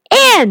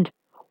end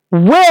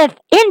with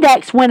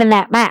Index winning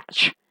that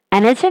match.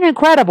 And it's an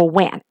incredible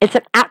win. It's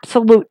an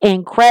absolute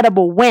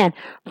incredible win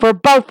for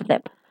both of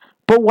them.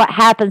 But what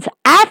happens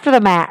after the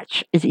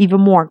match is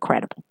even more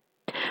incredible.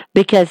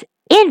 Because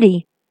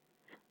Indy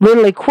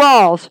literally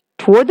crawls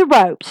toward the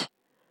ropes.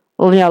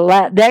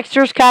 Well,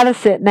 Dexter's kind of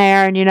sitting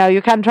there and,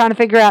 you're kind of trying to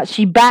figure out.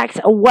 She backs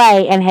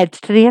away and heads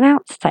to the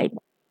announce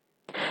table.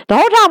 The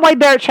whole time Wade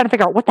Barrett's trying to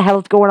figure out what the hell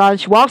is going on.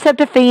 She walks up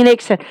to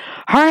Phoenix, and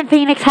her and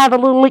Phoenix have a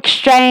little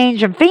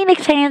exchange, and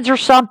Phoenix hands her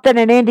something,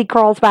 and Indy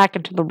crawls back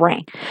into the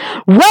ring.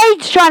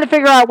 Wade's trying to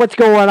figure out what's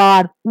going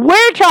on.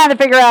 We're trying to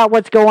figure out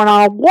what's going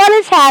on. What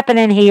is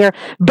happening here?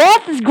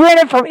 Beth is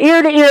grinning from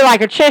ear to ear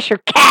like a Cheshire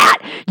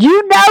cat.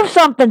 You know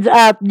something's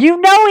up. You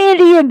know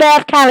Indy and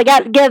Beth kind of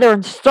got together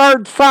and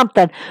stirred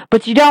something,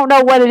 but you don't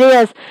know what it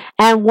is.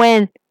 And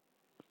when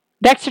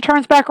Dexter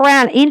turns back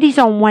around, Indy's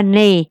on one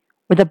knee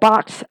with a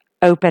box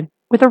open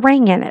with a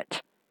ring in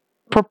it,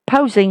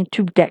 proposing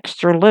to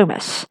Dexter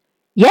Lumis.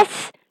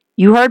 Yes,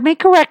 you heard me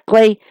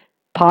correctly,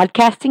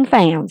 podcasting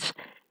fans.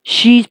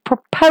 She's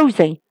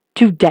proposing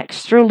to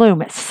Dexter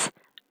Lumis.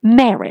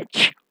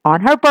 Marriage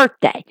on her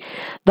birthday.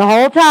 The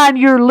whole time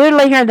you're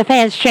literally hearing the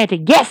fans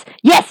chanting, yes,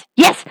 yes,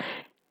 yes.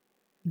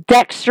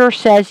 Dexter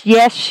says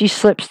yes. She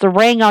slips the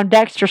ring on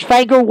Dexter's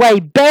finger.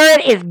 Wade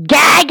Barrett is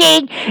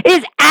gagging.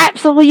 Is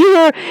absolutely,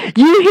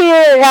 you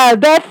hear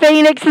Beth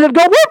Phoenix and them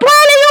go, we're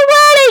planning a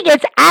wedding.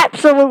 It's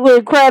absolutely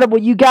incredible.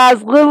 You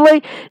guys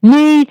literally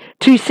need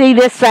to see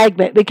this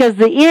segment because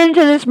the end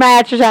to this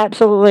match is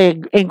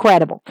absolutely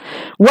incredible.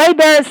 Wade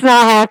Barrett's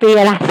not happy,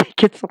 and I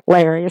think it's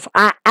hilarious.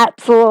 I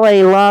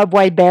absolutely love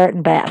Wade Barrett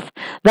and Beth.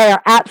 They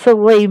are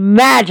absolutely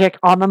magic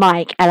on the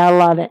mic, and I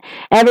love it.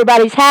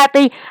 Everybody's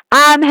happy.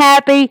 I'm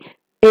happy.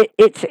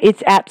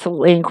 It's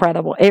absolutely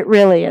incredible. It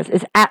really is.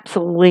 It's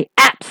absolutely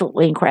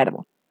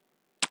incredible.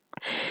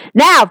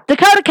 Now,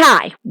 Dakota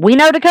Kai. We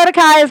know Dakota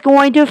Kai is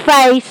going to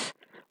face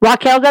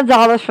Raquel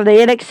Gonzalez for the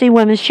NXT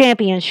Women's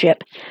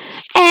Championship.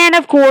 And,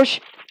 of course,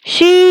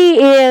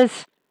 she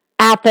is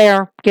out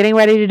there getting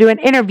ready to do an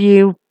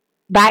interview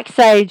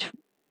backstage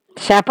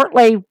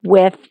separately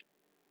with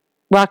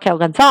Raquel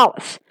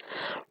Gonzalez.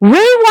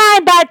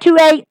 Rewind back to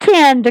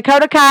 8-10,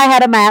 Dakota Kai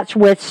had a match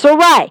with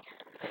Saray.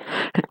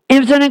 It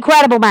was an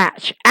incredible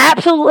match.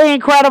 Absolutely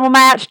incredible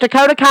match.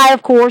 Dakota Kai,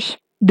 of course,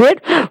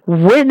 did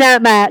win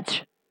that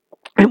match.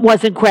 It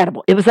was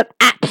incredible. It was an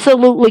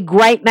absolutely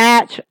great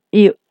match.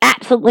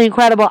 Absolutely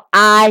incredible.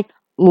 I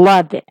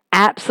loved it.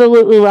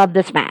 Absolutely loved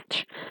this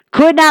match.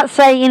 Could not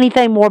say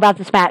anything more about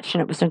this match,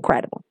 and it was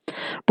incredible.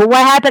 But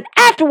what happened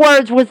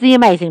afterwards was the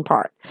amazing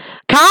part.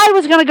 Kai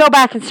was going to go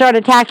back and start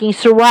attacking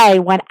Saray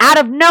when out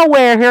of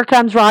nowhere, here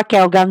comes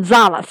Raquel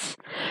Gonzalez.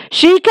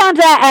 She comes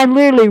out and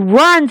literally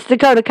runs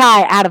Dakota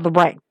Kai out of the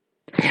ring.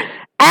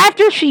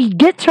 After she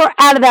gets her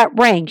out of that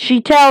ring,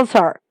 she tells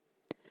her,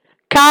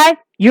 Kai,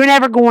 you're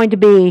never going to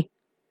be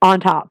on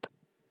top.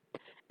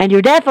 And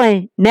you're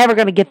definitely never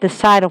going to get this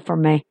title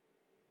from me.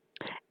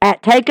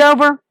 At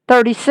TakeOver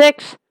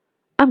 36,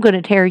 I'm going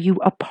to tear you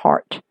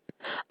apart.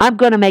 I'm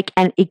going to make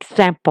an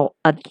example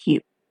of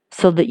you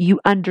so that you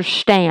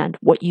understand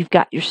what you've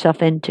got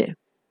yourself into.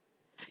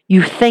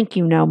 You think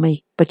you know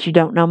me, but you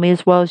don't know me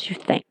as well as you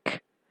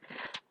think.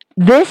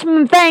 This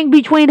thing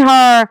between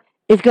her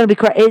is going to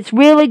be it's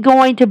really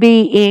going to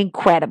be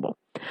incredible.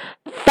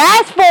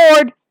 Fast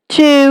forward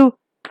to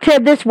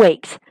this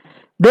week's.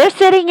 They're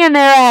sitting in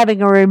there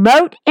having a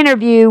remote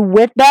interview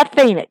with Beth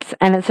Phoenix,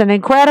 and it's an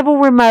incredible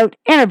remote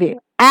interview.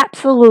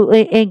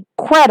 Absolutely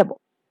incredible.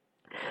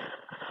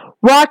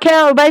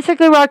 Raquel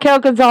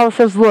Gonzalez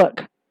says,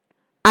 look,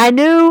 I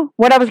knew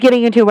what I was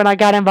getting into when I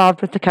got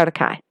involved with Dakota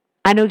Kai.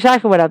 I knew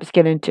exactly what I was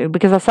getting into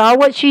because I saw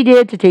what she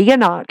did to Tegan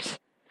Nox.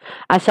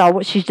 I saw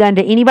what she's done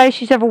to anybody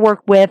she's ever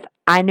worked with.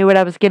 I knew what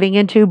I was getting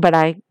into, but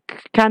I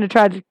kind of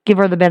tried to give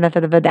her the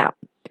benefit of the doubt.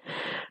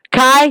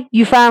 Kai,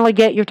 you finally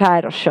get your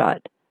title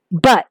shot.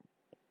 But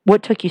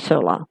what took you so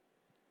long?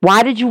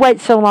 Why did you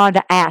wait so long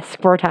to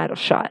ask for a title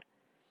shot?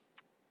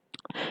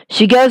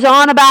 She goes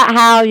on about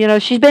how,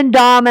 she's been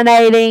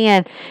dominating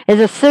and is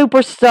a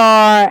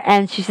superstar.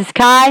 And she says,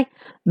 Kai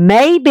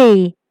may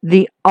be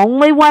the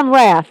only one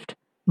left,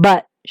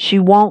 but she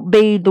won't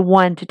be the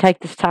one to take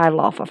this title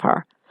off of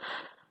her.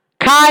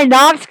 Kai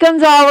knocks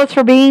Gonzalez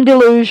for being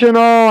delusional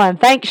and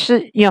thinks,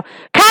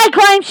 Kai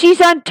claims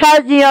she's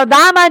untouchable.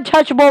 I'm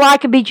untouchable. I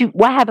can beat you.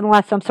 What happened the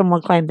last time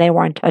someone claimed they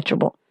were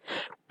untouchable?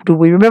 Do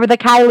we remember the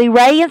Kylie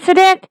Ray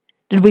incident?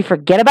 Did we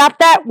forget about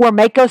that? Where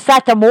Mako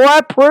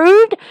Satomura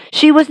proved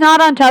she was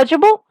not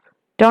untouchable?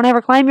 Don't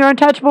ever claim you're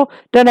untouchable.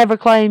 Don't ever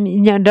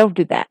claim, don't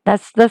do that.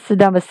 That's the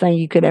dumbest thing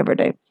you could ever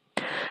do.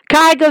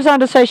 Kai goes on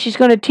to say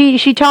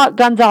she taught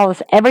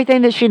Gonzalez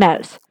everything that she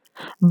knows.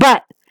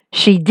 But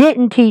she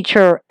didn't teach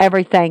her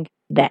everything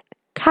that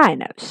Kai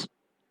knows.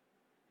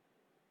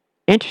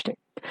 Interesting.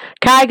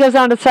 Kai goes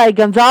on to say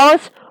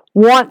Gonzalez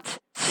wants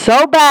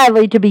so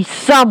badly to be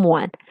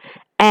someone.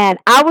 And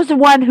I was the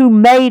one who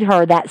made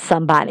her that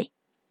somebody.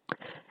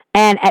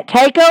 And at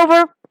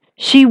TakeOver,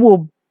 she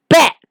will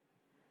bet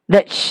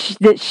that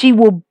she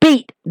will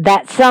beat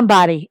that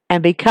somebody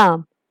and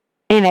become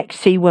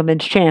NXT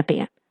Women's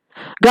Champion.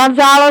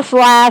 Gonzalez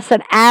laughs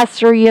and asks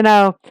her,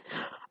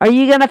 are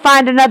you going to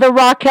find another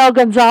Raquel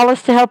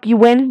Gonzalez to help you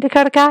win,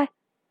 Dakota Kai?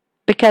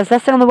 Because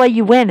that's the only way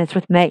you win is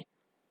with me.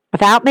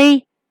 Without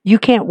me, you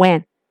can't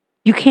win.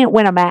 You can't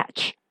win a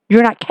match.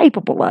 You're not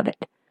capable of it.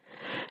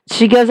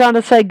 She goes on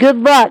to say, good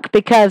luck,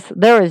 because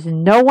there is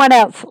no one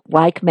else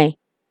like me.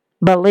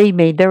 Believe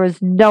me, there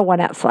is no one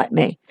else like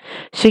me.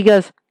 She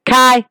goes,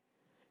 Kai,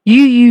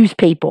 you use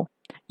people.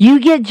 You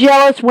get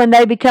jealous when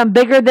they become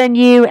bigger than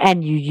you,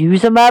 and you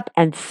use them up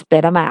and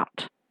spit them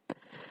out.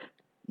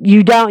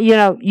 You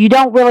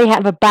don't really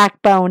have a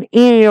backbone,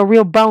 a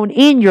real bone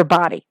in your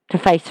body to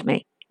face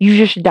me. You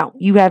just don't.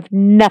 You have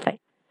nothing.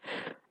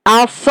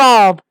 I'll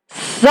solve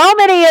so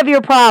many of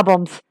your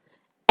problems,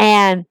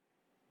 and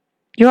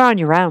you're on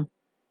your own.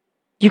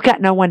 You've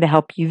got no one to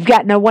help you. You've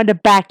got no one to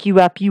back you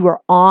up. You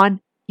are on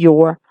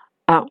your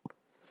own.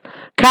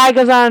 Kai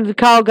goes on to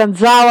call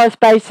Gonzalez,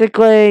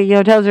 basically,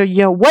 tells her,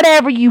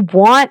 whatever you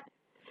want.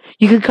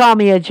 You can call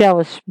me a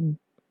jealous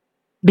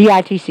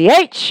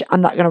bitch.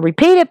 I'm not going to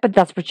repeat it, but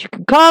that's what you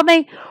can call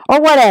me,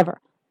 or whatever.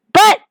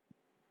 But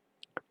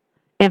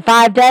in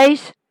 5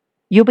 days,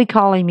 you'll be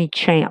calling me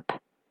champ.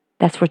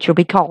 That's what you'll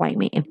be calling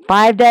me. In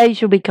 5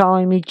 days, you'll be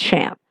calling me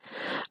champ.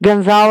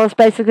 Gonzalez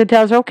basically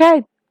tells her,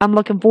 okay, I'm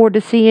looking forward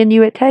to seeing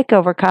you at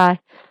TakeOver, Kai.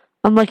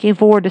 I'm looking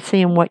forward to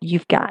seeing what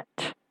you've got.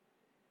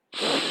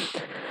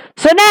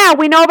 So now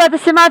we know about the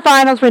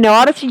semifinals. We know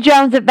Odyssey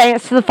Jones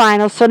advanced to the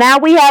finals. So now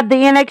we have the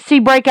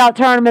NXT Breakout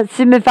Tournament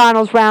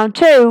semifinals round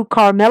 2.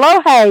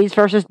 Carmelo Hayes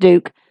versus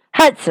Duke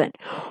Hudson.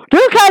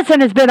 Duke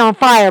Hudson has been on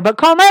fire, but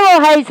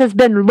Carmelo Hayes has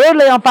been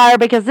literally on fire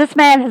because this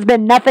man has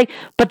been nothing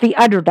but the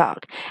underdog.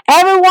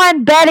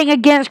 Everyone betting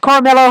against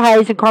Carmelo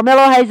Hayes, and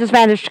Carmelo Hayes has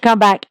managed to come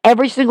back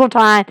every single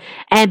time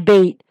and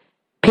beat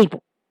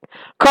people.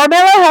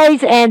 Carmelo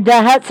Hayes and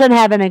Hudson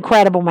have an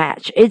incredible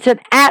match. It's an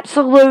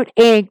absolute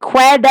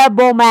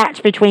incredible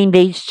match between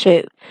these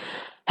two.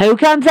 Who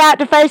comes out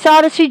to face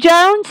Odyssey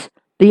Jones?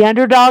 The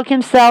underdog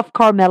himself,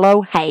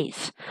 Carmelo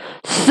Hayes.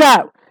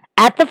 So,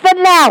 at the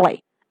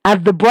finale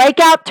of the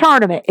breakout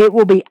tournament, it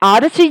will be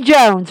Odyssey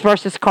Jones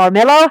versus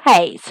Carmelo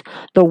Hayes.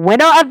 The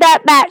winner of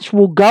that match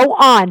will go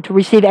on to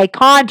receive a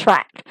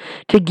contract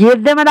to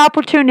give them an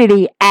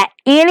opportunity at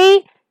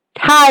any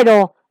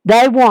title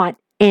they want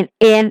in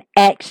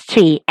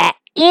NXT at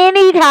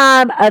any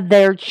time of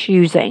their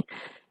choosing.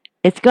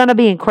 It's going to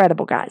be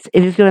incredible, guys.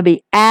 It is going to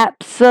be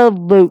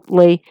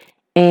absolutely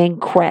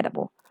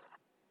incredible.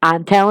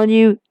 I'm telling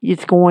you,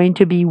 it's going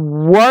to be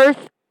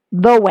worth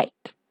the wait.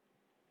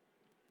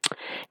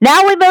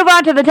 Now we move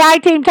on to the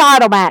tag team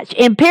title match.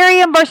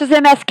 Imperium versus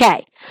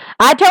MSK.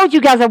 I told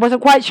you guys I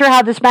wasn't quite sure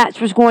how this match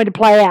was going to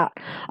play out.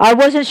 I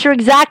wasn't sure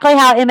exactly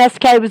how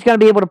MSK was going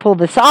to be able to pull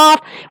this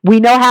off. We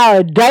know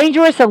how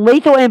dangerous and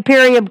lethal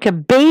Imperium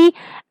can be,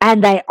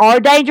 and they are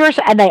dangerous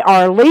and they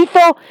are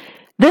lethal.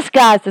 This,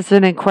 guys, is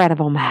an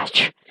incredible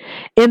match.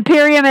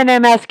 Imperium and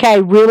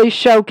MSK really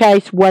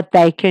showcase what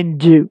they can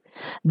do.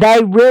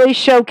 They really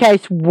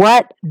showcase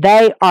what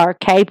they are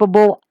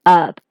capable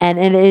of, and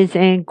it is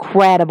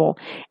incredible.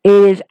 It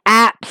is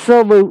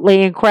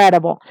absolutely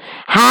incredible.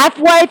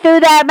 Halfway through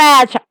that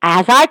match,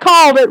 as I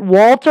called it,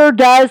 Walter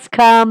does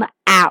come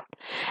out,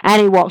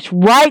 and he walks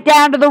right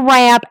down to the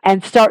ramp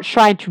and starts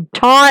trying to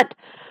taunt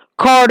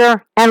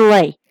Carter and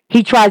Lee.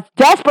 He tries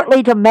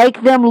desperately to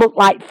make them look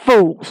like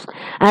fools,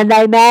 and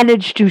they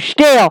manage to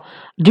still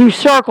do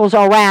circles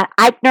around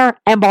Eichner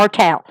and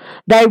Bartel.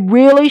 They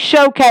really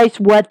showcase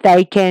what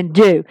they can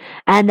do,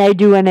 and they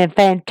do a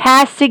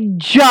fantastic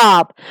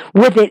job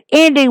with it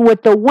ending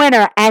with the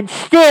winner and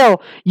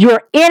still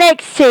your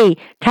NXT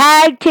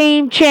Tag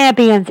Team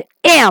Champions,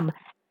 MSK.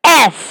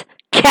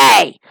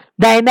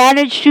 They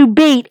managed to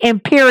beat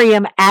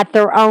Imperium at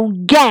their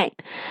own game.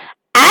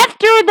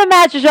 After the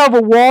match is over,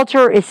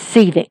 Walter is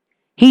seething.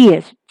 He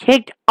is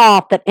ticked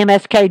off that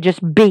MSK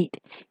just beat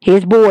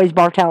his boys,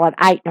 Bartel and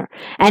Eichner,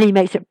 and he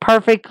makes it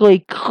perfectly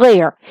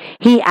clear.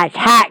 He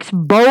attacks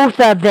both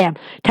of them,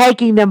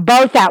 taking them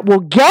both out. Well,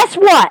 guess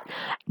what?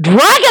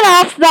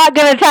 Dragunov's not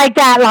going to take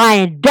that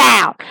lying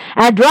down.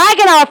 And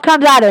Dragunov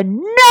comes out of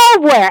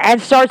nowhere and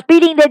starts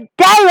beating the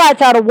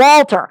daylights out of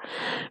Walter.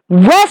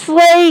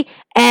 Wesley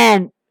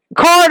and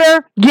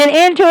Carter get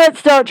into it,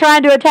 start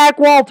trying to attack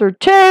Walter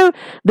too.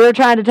 They're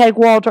trying to take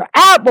Walter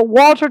out, but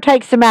Walter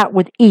takes him out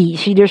with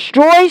ease. He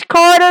destroys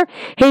Carter,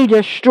 he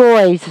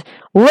destroys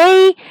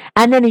Lee,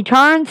 and then he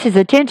turns his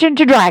attention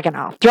to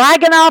Dragunov.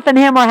 Dragunov and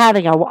him are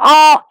having an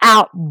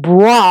all-out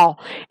brawl.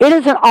 It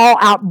is an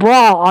all-out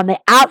brawl on the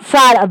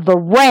outside of the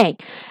ring.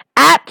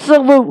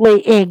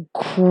 Absolutely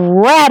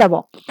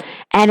incredible.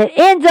 And it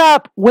ends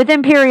up with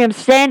Imperium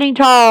standing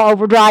tall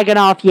over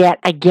Dragunov yet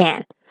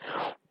again.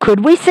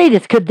 Could we see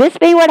this? Could this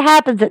be what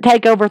happens at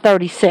TakeOver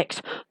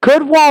 36?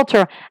 Could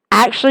Walter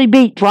actually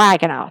beat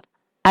Dragunov?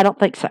 I don't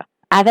think so.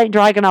 I think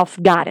Dragunov's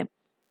got him.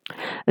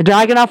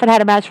 Dragunov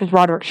had a match with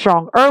Roderick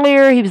Strong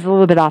earlier. He was a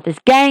little bit off his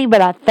game,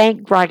 but I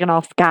think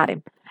Dragunov's got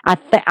him.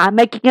 I'm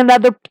making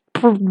another,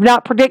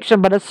 not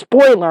prediction, but a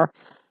spoiler.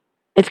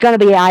 It's going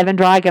to be Ivan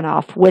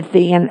Dragunov with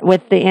the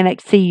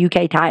NXT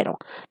UK title.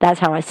 That's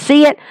how I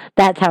see it.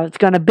 That's how it's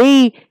going to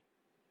be.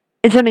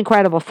 It's an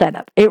incredible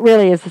setup. It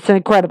really is. It's an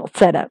incredible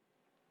setup.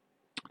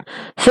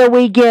 So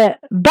we get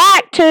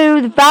back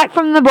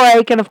from the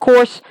break, and of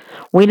course,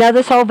 we know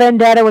this whole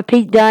vendetta with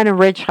Pete Dunne and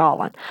Rich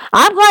Holland.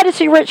 I'm glad to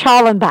see Rich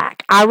Holland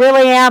back. I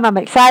really am. I'm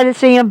excited to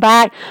see him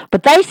back,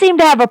 but they seem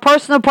to have a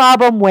personal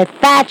problem with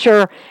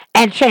Thatcher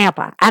and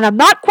Ciampa, and I'm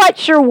not quite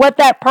sure what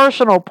that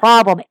personal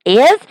problem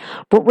is,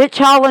 but Rich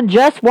Holland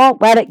just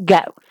won't let it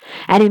go,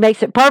 and he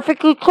makes it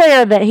perfectly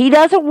clear that he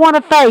doesn't want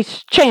to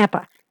face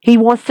Ciampa. He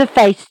wants to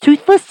face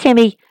Toothless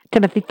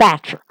Timothy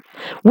Thatcher.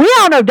 We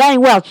all know dang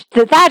well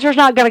that Thatcher's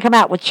not going to come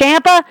out with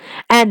Ciampa,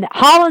 and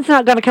Holland's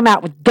not going to come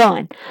out with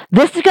Dunn.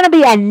 This is going to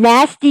be a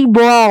nasty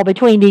brawl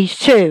between these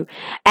two.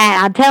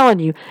 And I'm telling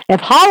you, if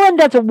Holland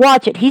doesn't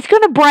watch it, he's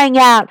going to bring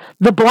out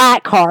the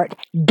Blackheart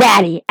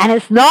daddy. And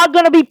it's not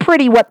going to be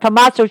pretty what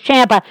Tommaso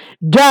Ciampa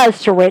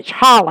does to Rich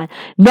Holland.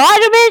 Not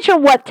to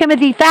mention what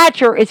Timothy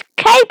Thatcher is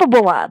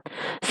capable of.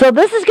 So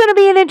this is going to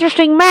be an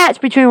interesting match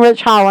between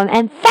Rich Holland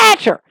and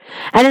Thatcher.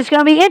 And it's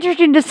going to be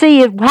interesting to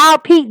see how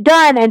Pete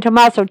Dunne and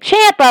Tommaso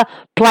Ciampa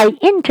play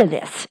into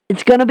this.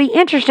 It's going to be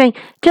interesting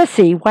to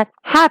see what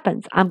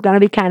happens. I'm going to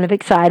be kind of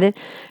excited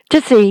to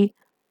see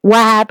what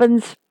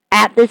happens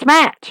at this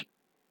match.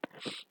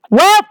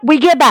 Well, we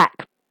get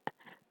back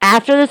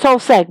after this whole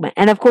segment.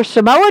 And of course,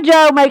 Samoa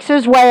Joe makes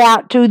his way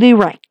out to the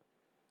ring.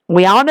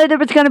 We all knew there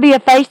was going to be a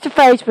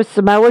face-to-face with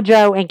Samoa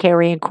Joe and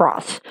Karrion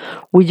Kross.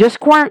 We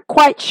just weren't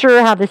quite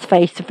sure how this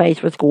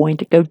face-to-face was going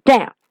to go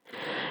down.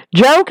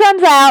 Joe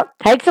comes out,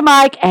 takes a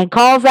mic, and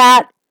calls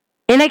out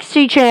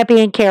NXT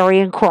champion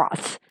Karrion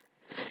Kross.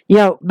 You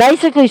know,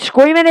 basically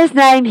screaming his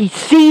name. He's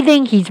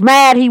seething. He's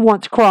mad. He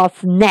wants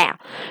Kross now.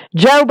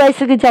 Joe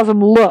basically tells him,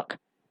 look,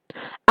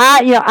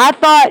 I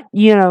thought,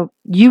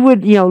 you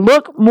would,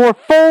 look more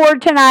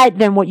forward tonight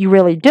than what you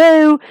really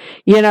do.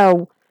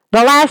 The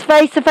last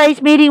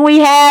face-to-face meeting we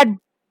had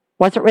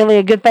wasn't really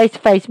a good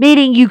face-to-face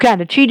meeting. You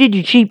kind of cheated.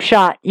 You cheap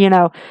shot,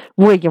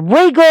 William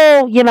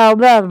Regal,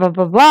 blah, blah,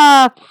 blah,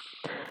 blah.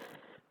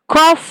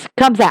 Kross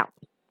comes out.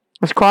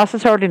 Because Cross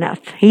has heard enough.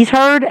 He's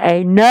heard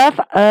enough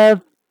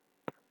of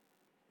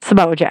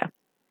Samoa Joe.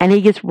 And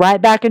he gets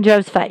right back in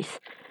Joe's face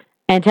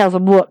and tells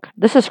him, look,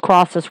 this is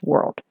Cross's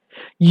world.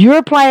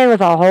 You're playing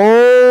with a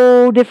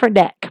whole different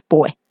deck,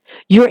 boy.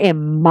 You're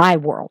in my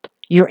world.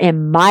 You're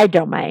in my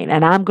domain,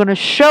 and I'm going to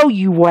show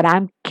you what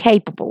I'm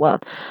capable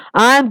of.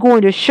 I'm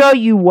going to show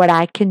you what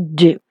I can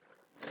do.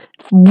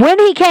 When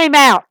he came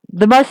out,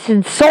 the most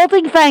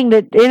insulting thing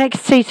that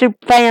NXT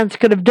fans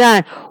could have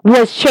done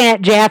was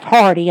chant Jeff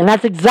Hardy, and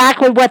that's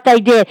exactly what they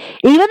did.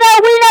 Even though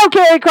we know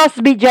Karrion Kross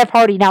has beat Jeff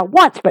Hardy not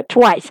once, but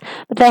twice.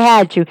 But they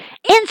had to.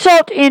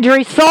 Insult to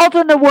injury, salt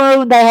in the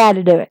wound, they had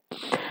to do it.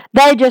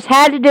 They just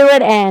had to do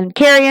it, and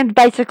Karrion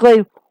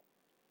basically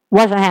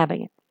wasn't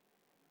having it.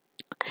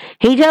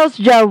 He tells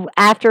Joe,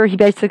 after he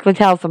basically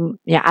tells him,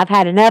 yeah, I've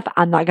had enough.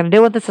 I'm not going to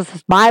deal with this. This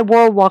is my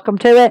world. Welcome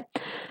to it.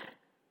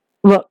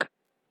 Look,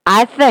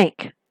 I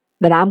think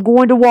that I'm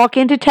going to walk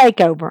into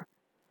TakeOver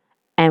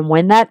and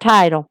win that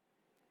title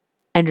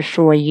and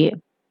destroy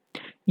you.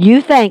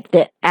 You think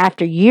that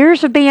after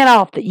years of being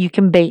off that you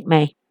can beat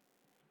me.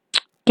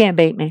 Can't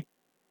beat me.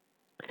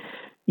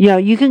 You know,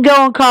 you can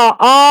go and call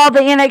all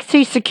the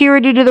NXT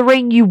security to the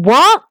ring you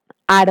want.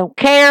 I don't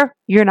care.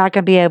 You're not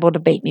going to be able to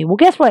beat me. Well,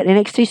 guess what?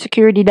 NXT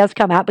security does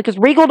come out because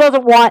Regal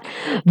doesn't want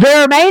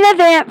their main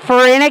event for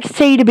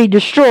NXT to be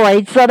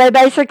destroyed. So they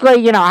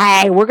basically, you know,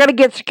 hey, we're going to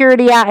get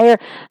security out here.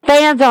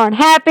 Fans aren't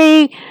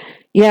happy.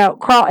 You know,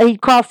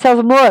 Cross tells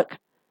them, look,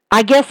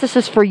 I guess this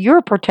is for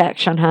your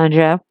protection, huh,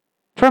 Joe?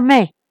 From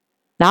me,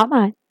 not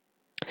mine.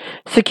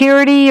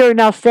 Security are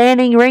now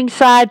standing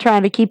ringside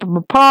trying to keep them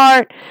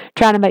apart,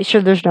 trying to make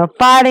sure there's no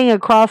fighting.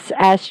 Cross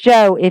asks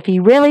Joe if he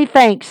really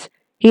thinks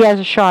he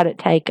has a shot at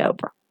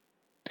TakeOver.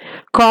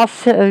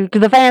 Cross,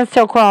 the fans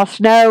tell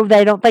Cross, no,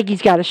 they don't think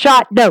he's got a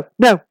shot. No.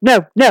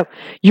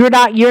 You're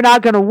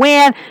not going to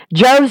win.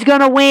 Joe's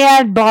going to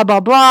win. Blah blah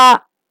blah.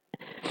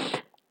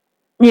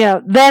 You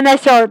know, then they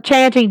start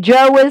chanting,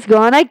 Joe is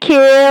going to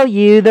kill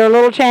you. Their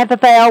little chant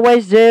that they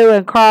always do,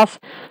 and Cross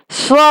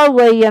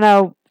slowly,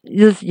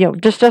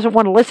 just doesn't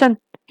want to listen.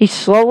 He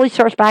slowly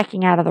starts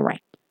backing out of the ring,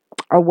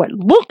 or what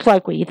looks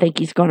like what you think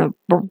he's going to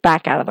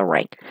back out of the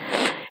ring.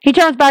 He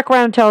turns back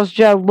around and tells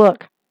Joe,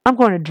 look, I'm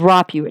going to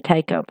drop you at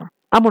TakeOver.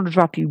 I'm going to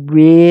drop you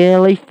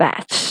really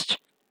fast.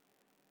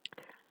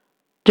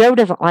 Joe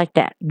doesn't like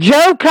that.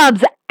 Joe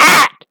comes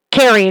at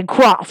Karrion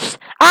Kross.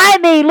 I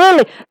mean,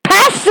 literally,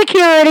 past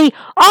security,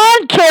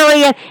 on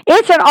Karrion.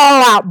 It's an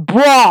all-out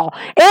brawl.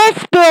 It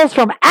spills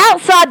from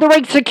outside the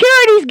ring.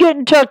 Security's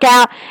getting took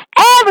out.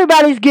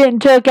 Everybody's getting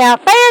took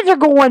out. Fans are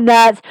going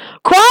nuts.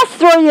 Kross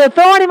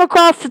throwing him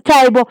across the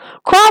table.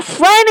 Kross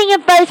slamming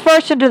him face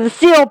first into the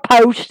steel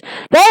post.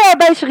 They are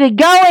basically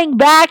going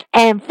back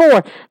and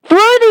forth through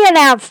the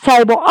announce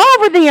table,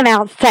 over the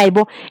announce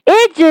table.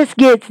 It just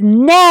gets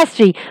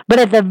nasty. But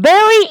at the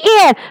very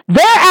end,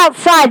 they're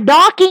outside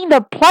knocking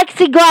the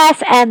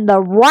plexiglass and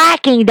the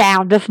racking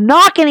down, just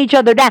knocking each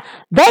other down.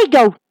 They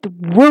go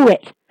through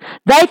it.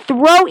 They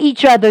throw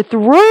each other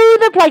through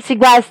the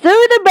plexiglass, through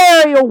the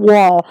burial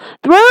wall,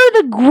 through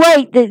the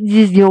grate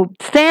that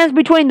stands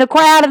between the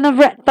crowd and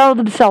the throw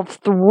themselves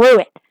through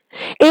it.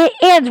 It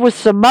ends with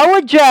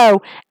Samoa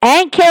Joe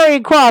and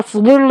Karrion Kross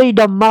literally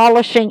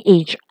demolishing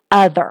each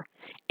other.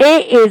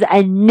 It is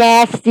a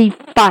nasty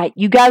fight.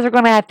 You guys are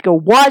going to have to go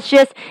watch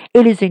this.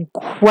 It is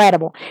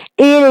incredible.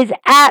 It is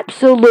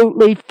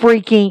absolutely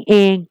freaking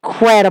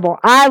incredible.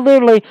 I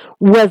literally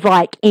was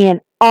like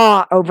in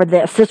awe over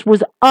this. This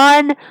was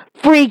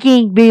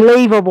unfreaking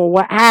believable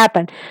what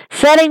happened.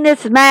 Setting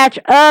this match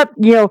up,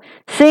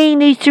 seeing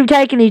these two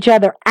taking each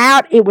other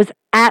out, it was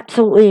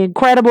absolutely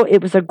incredible.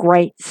 It was a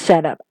great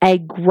setup. A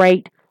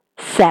great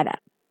setup.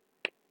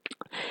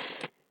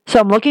 So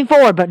I'm looking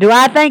forward, but do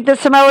I think that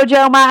Samoa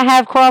Joe might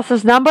have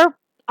Kross's number?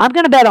 I'm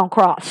going to bet on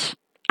Kross.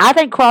 I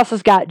think Kross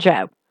has got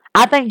Joe.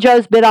 I think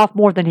Joe's bit off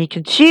more than he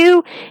can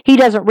chew. He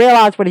doesn't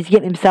realize what he's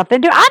getting himself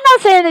into. I'm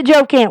not saying that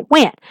Joe can't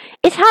win.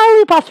 It's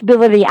highly a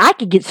possibility I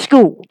could get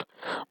schooled.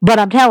 But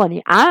I'm telling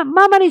you, my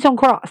money's on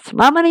Kross.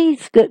 My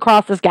money's that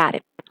Kross has got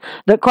him.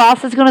 That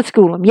Kross is going to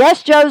school him.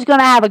 Yes, Joe's going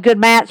to have a good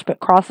match,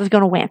 but Kross is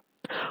going to win.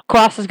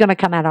 Kross is going to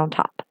come out on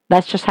top.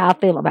 That's just how I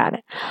feel about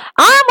it.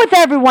 I'm with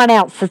everyone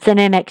else that's in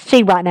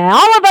NXT right now.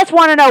 All of us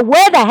want to know,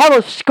 where the hell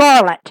is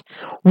Scarlett?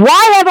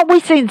 Why haven't we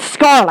seen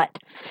Scarlett?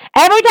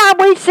 Every time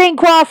we've seen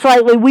Kross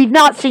lately, we've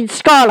not seen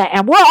Scarlett.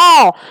 And we're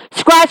all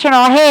scratching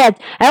our heads.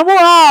 And we're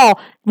all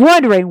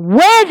wondering,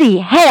 where the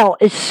hell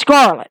is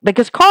Scarlett?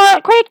 Because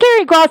Karrion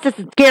Kross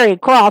isn't Karrion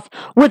Kross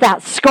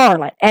without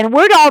Scarlett. And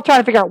we're all trying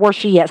to figure out where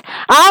she is.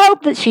 I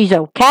hope that she's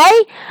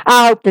okay.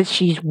 I hope that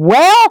she's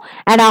well.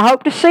 And I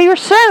hope to see her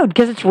soon.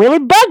 Because it's really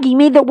bugging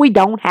me that we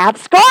don't have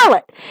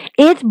Scarlett.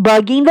 It's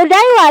bugging the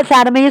daylights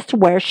out of me as to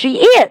where she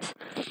is.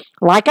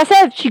 Like I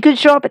said, she could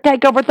show up at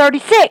TakeOver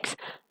 36.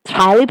 It's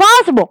highly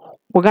possible.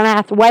 We're going to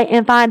have to wait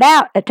and find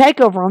out at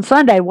TakeOver on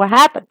Sunday what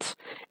happens.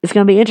 It's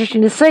going to be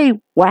interesting to see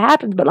what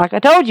happens. But like I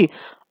told you,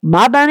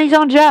 my money's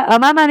on Joe.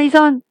 My money's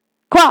on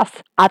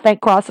Kross. I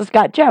think Kross has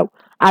got Joe.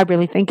 I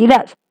really think he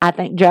does. I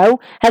think Joe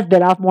has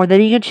bit off more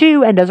than he can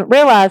chew and doesn't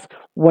realize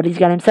what he's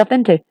got himself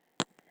into.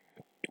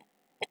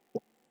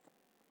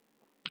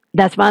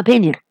 That's my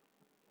opinion.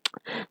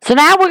 So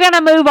now we're going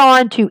to move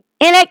on to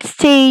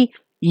NXT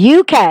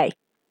UK.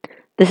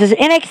 This is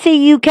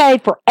NXT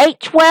UK for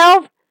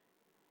 8/12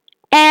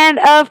 and,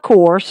 of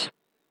course,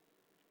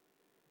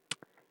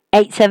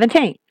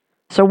 8/17.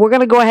 So we're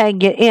going to go ahead and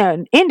get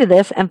into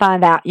this and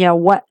find out,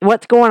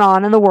 what's going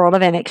on in the world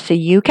of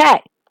NXT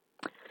UK.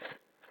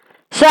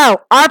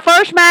 So our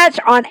first match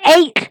on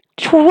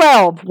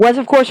 8/12 was,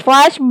 of course,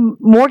 Flash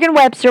Morgan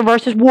Webster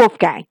versus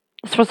Wolfgang.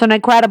 This was an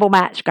incredible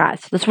match,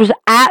 guys. This was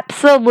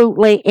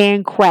absolutely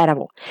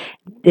incredible.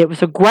 It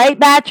was a great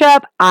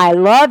matchup. I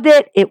loved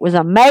it. It was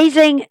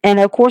amazing. And,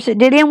 of course, it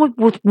did end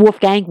with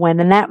Wolfgang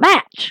winning that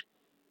match.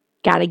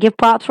 Got to give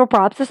props where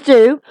props is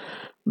due.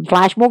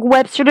 Flash Morgan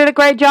Webster did a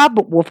great job,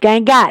 but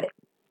Wolfgang got it.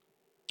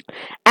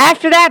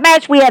 After that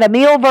match, we had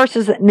Emil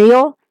versus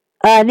Nina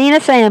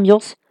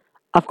Samuels.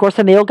 Of course,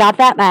 Emil got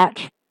that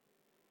match.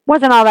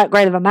 Wasn't all that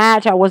great of a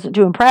match. I wasn't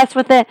too impressed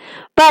with it.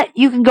 But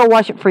you can go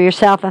watch it for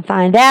yourself and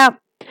find out.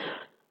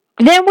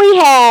 Then we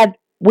have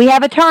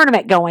a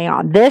tournament going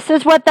on. This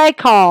is what they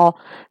call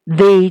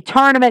the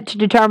tournament to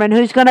determine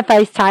who's going to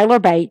face Tyler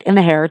Bate in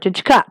the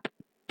Heritage Cup,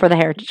 for the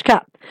Heritage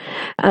Cup.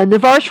 The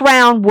first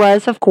round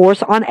was, of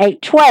course, on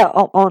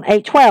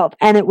 8/12.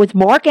 And it was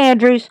Mark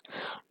Andrews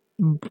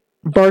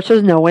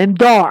versus Noam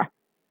Dar.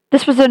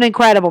 This was an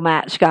incredible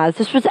match, guys.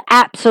 This was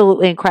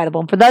absolutely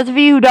incredible. And for those of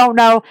you who don't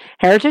know,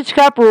 Heritage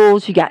Cup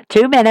rules, you got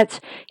 2 minutes,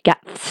 you got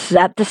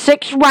up to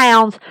 6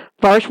 rounds.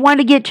 First one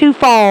to get 2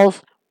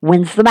 falls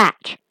wins the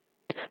match.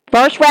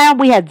 First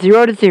round, we had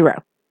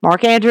 0-0.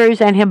 Mark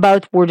Andrews and him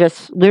both were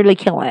just literally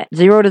killing it,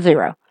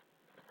 0-0.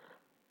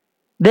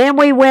 Then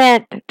we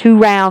went to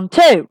round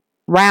 2.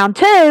 Round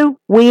 2,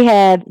 we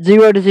had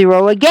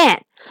 0-0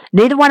 again.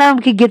 Neither one of them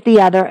could get the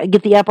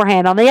upper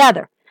hand on the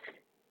other.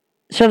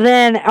 So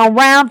then on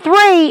round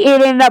 3,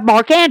 it ended up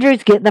Mark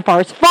Andrews getting the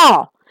first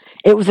fall.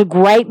 It was a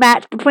great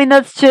match between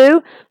those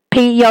two.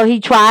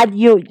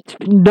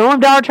 Noam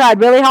Dar tried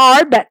really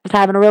hard, but was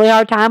having a really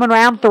hard time in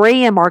round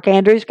 3, and Mark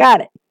Andrews got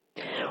it.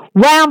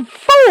 Round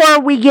 4,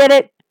 we get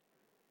it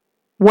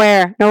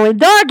where Noam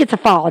Dar gets a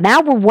fall.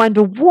 Now we're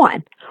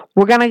 1-1.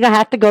 We're going to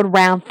have to go to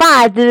round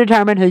 5 to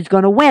determine who's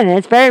going to win. And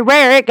it's very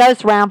rare it goes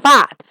to round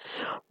 5.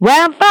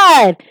 Round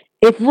 5,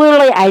 it's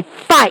literally a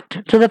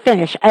fight to the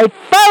finish. A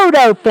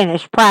photo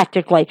finish,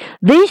 practically.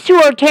 These two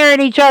are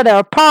tearing each other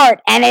apart,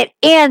 and it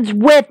ends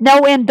with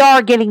Noam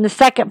Dar getting the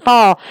second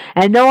fall,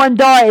 and Noam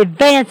Dar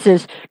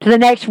advances to the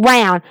next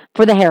round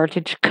for the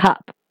Heritage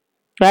Cup.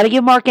 Gotta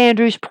give Mark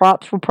Andrews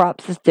props where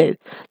props is due.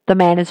 The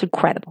man is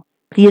incredible.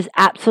 He is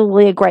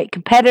absolutely a great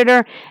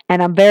competitor,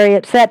 and I'm very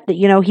upset that,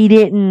 he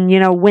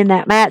didn't, win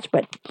that match,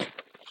 but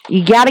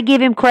you gotta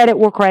give him credit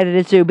where credit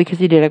is due because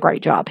he did a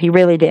great job. He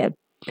really did.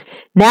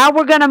 Now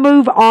we're going to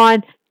move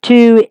on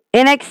to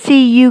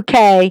NXT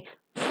UK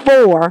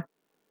for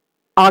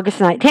August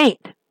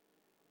 19th.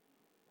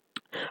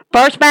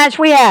 First match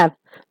we have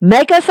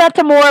Mako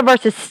Satomura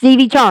versus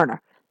Stevie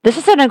Turner. This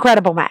is an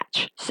incredible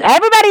match. So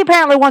everybody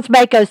apparently wants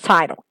Mako's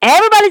title.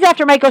 Everybody's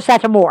after Mako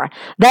Satomura.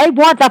 They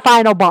want the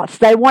final boss.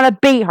 They want to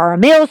beat her.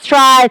 Emil's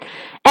tried.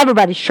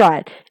 Everybody's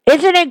tried.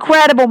 It's an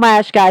incredible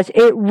match, guys.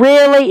 It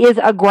really is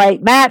a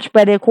great match,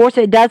 but of course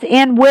it does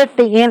end with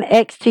the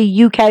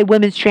NXT UK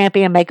Women's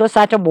Champion Mako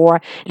Satomura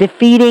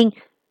defeating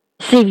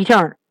Stevie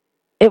Turner.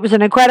 It was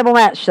an incredible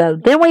match, though.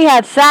 Then we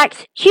have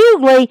Sax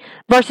Hughley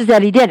versus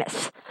Eddie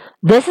Dennis.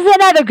 This is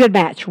another good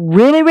match.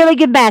 Really, really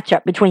good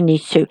matchup between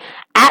these two.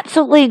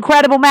 Absolutely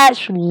incredible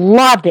match.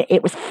 Loved it.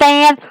 It was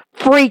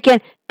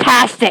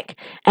fan-freaking-tastic.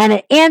 And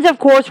it ends, of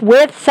course,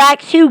 with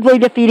Sax Hughley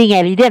defeating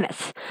Eddie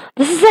Dennis.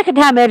 This is the second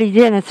time Eddie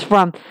Dennis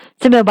from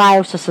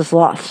Symbiosis has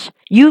lost.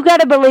 You've got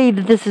to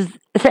believe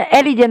that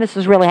Eddie Dennis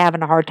is really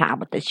having a hard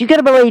time with this. You've got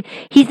to believe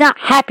he's not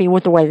happy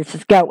with the way this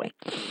is going.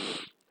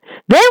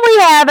 Then we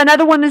have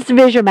another women's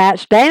division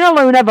match, Dana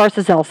Luna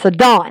versus Elsa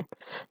Dawn.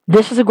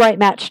 This is a great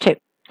match, too.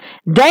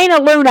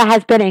 Dana Luna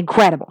has been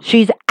incredible.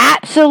 She's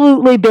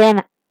absolutely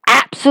been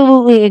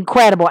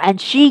incredible. And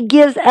she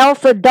gives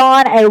Elsa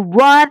Dawn a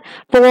run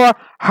for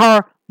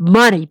her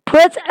money.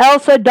 Puts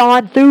Elsa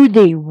Dawn through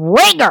the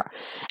ringer.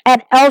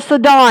 And Elsa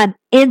Dawn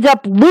ends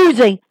up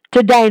losing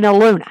to Dana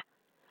Luna.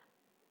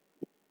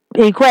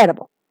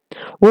 Incredible.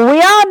 Well, we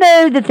all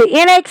knew that the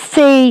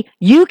NXT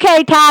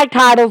UK tag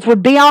titles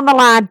would be on the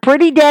line.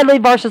 Pretty Deadly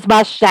versus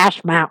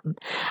Mustache Mountain.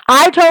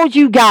 I told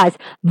you guys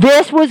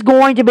this was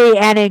going to be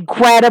an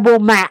incredible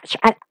match.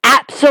 An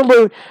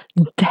absolute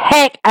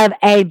heck of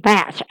a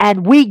match.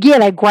 And we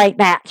get a great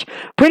match.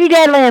 Pretty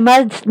Deadly and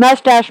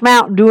Mustache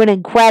Mountain do an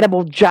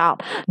incredible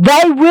job.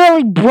 They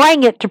really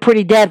bring it to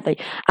Pretty Deadly.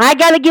 I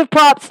got to give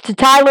props to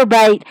Tyler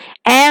Bate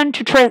and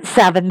to Trent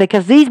Seven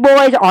because these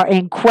boys are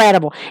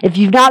incredible. If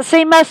you've not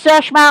seen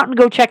Mustache Mountain,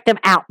 go check them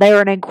out. They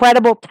are an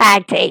incredible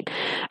tag team.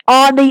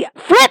 On the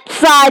flip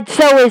side,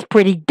 so is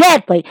Pretty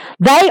Deadly.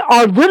 They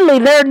are literally,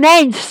 their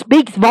name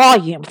speaks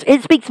volumes.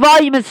 It speaks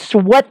volumes as to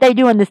what they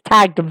do in this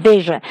tag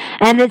division.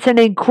 And it's an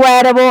incredible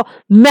incredible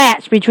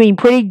match between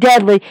Pretty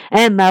Deadly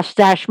and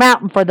Mustache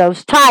Mountain for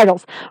those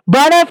titles.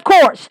 But of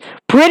course,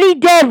 Pretty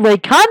Deadly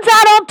comes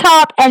out on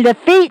top and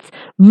defeats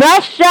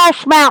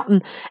Mustache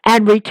Mountain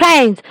and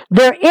retains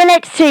their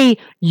NXT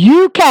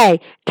UK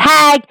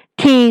Tag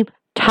Team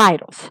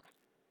titles.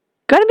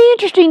 Going to be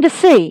interesting to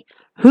see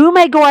who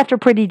may go after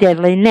Pretty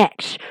Deadly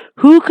next.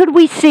 Who could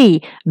we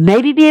see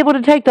maybe be able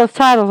to take those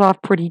titles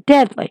off Pretty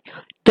Deadly?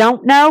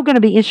 Don't know. Going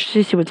to be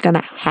interesting to see what's going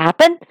to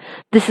happen.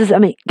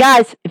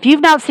 Guys, if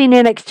you've not seen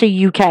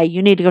NXT UK,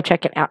 you need to go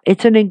check it out.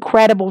 It's an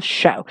incredible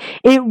show.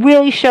 It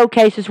really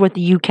showcases what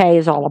the UK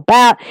is all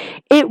about.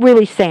 It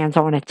really stands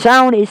on its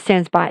own. It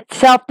stands by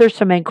itself. There's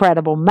some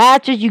incredible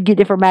matches. You get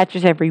different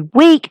matches every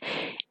week.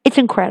 It's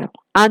incredible.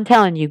 I'm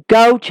telling you,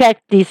 go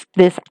check this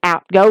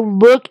out. Go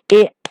look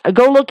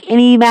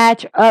any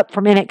match up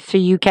from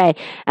NXT UK,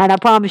 and I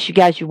promise you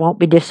guys, you won't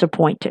be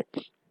disappointed.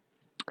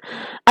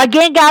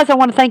 Again, guys, I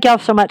want to thank y'all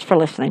so much for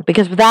listening,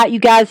 because without you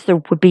guys, there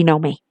would be no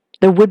me.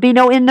 There would be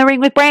no In the Ring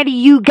with Brandy.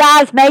 You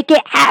guys make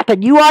it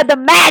happen. You are the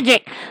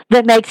magic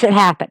that makes it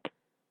happen.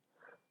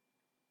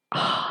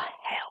 Oh,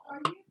 hell. Are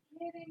you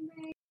kidding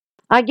me?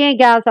 Again,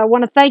 guys, I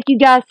want to thank you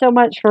guys so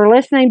much for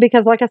listening,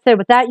 because like I said,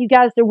 without you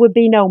guys, there would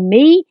be no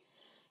me.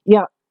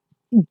 Yeah.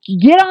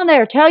 Get on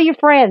there. Tell your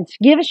friends.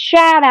 Give a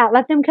shout out.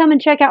 Let them come and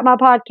check out my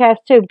podcast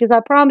too, because I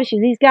promise you,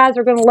 these guys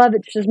are going to love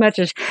it just as much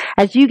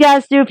as you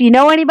guys do. If you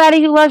know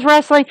anybody who loves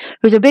wrestling,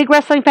 who's a big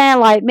wrestling fan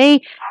like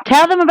me,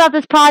 tell them about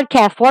this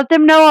podcast. Let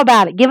them know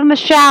about it. Give them a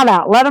shout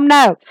out. Let them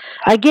know.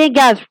 Again,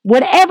 guys,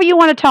 whatever you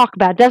want to talk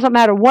about, doesn't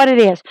matter what it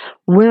is.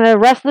 When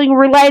wrestling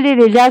related,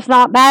 it does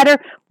not matter.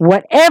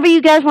 Whatever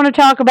you guys want to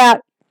talk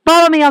about,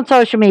 follow me on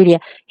social media.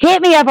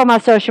 Hit me up on my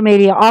social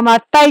media, on my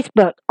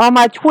Facebook, on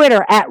my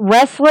Twitter at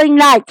Wrestling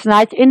Nights,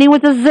 Nights ending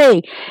with a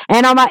Z,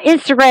 and on my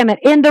Instagram at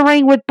In the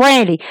Ring with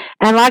Brandy.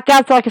 And like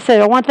I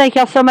said, I want to thank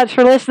y'all so much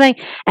for listening.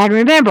 And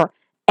remember,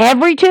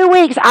 every 2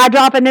 weeks I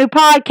drop a new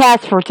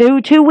podcast for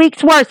two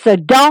weeks worth, so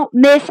don't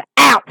miss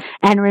out.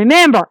 And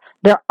remember,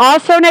 there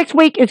also next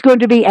week is going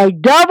to be a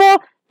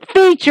double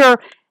feature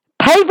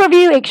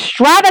pay-per-view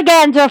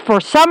extravaganza for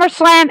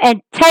SummerSlam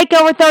and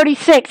TakeOver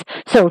 36.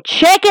 So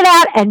check it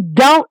out and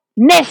don't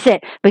miss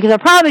it, because I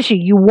promise you,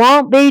 you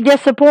won't be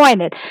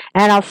disappointed.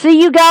 And I'll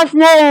see you guys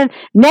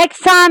next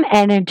time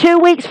and in 2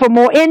 weeks for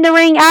more In the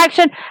Ring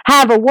action.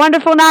 Have a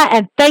wonderful night,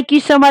 and thank you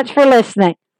so much for listening.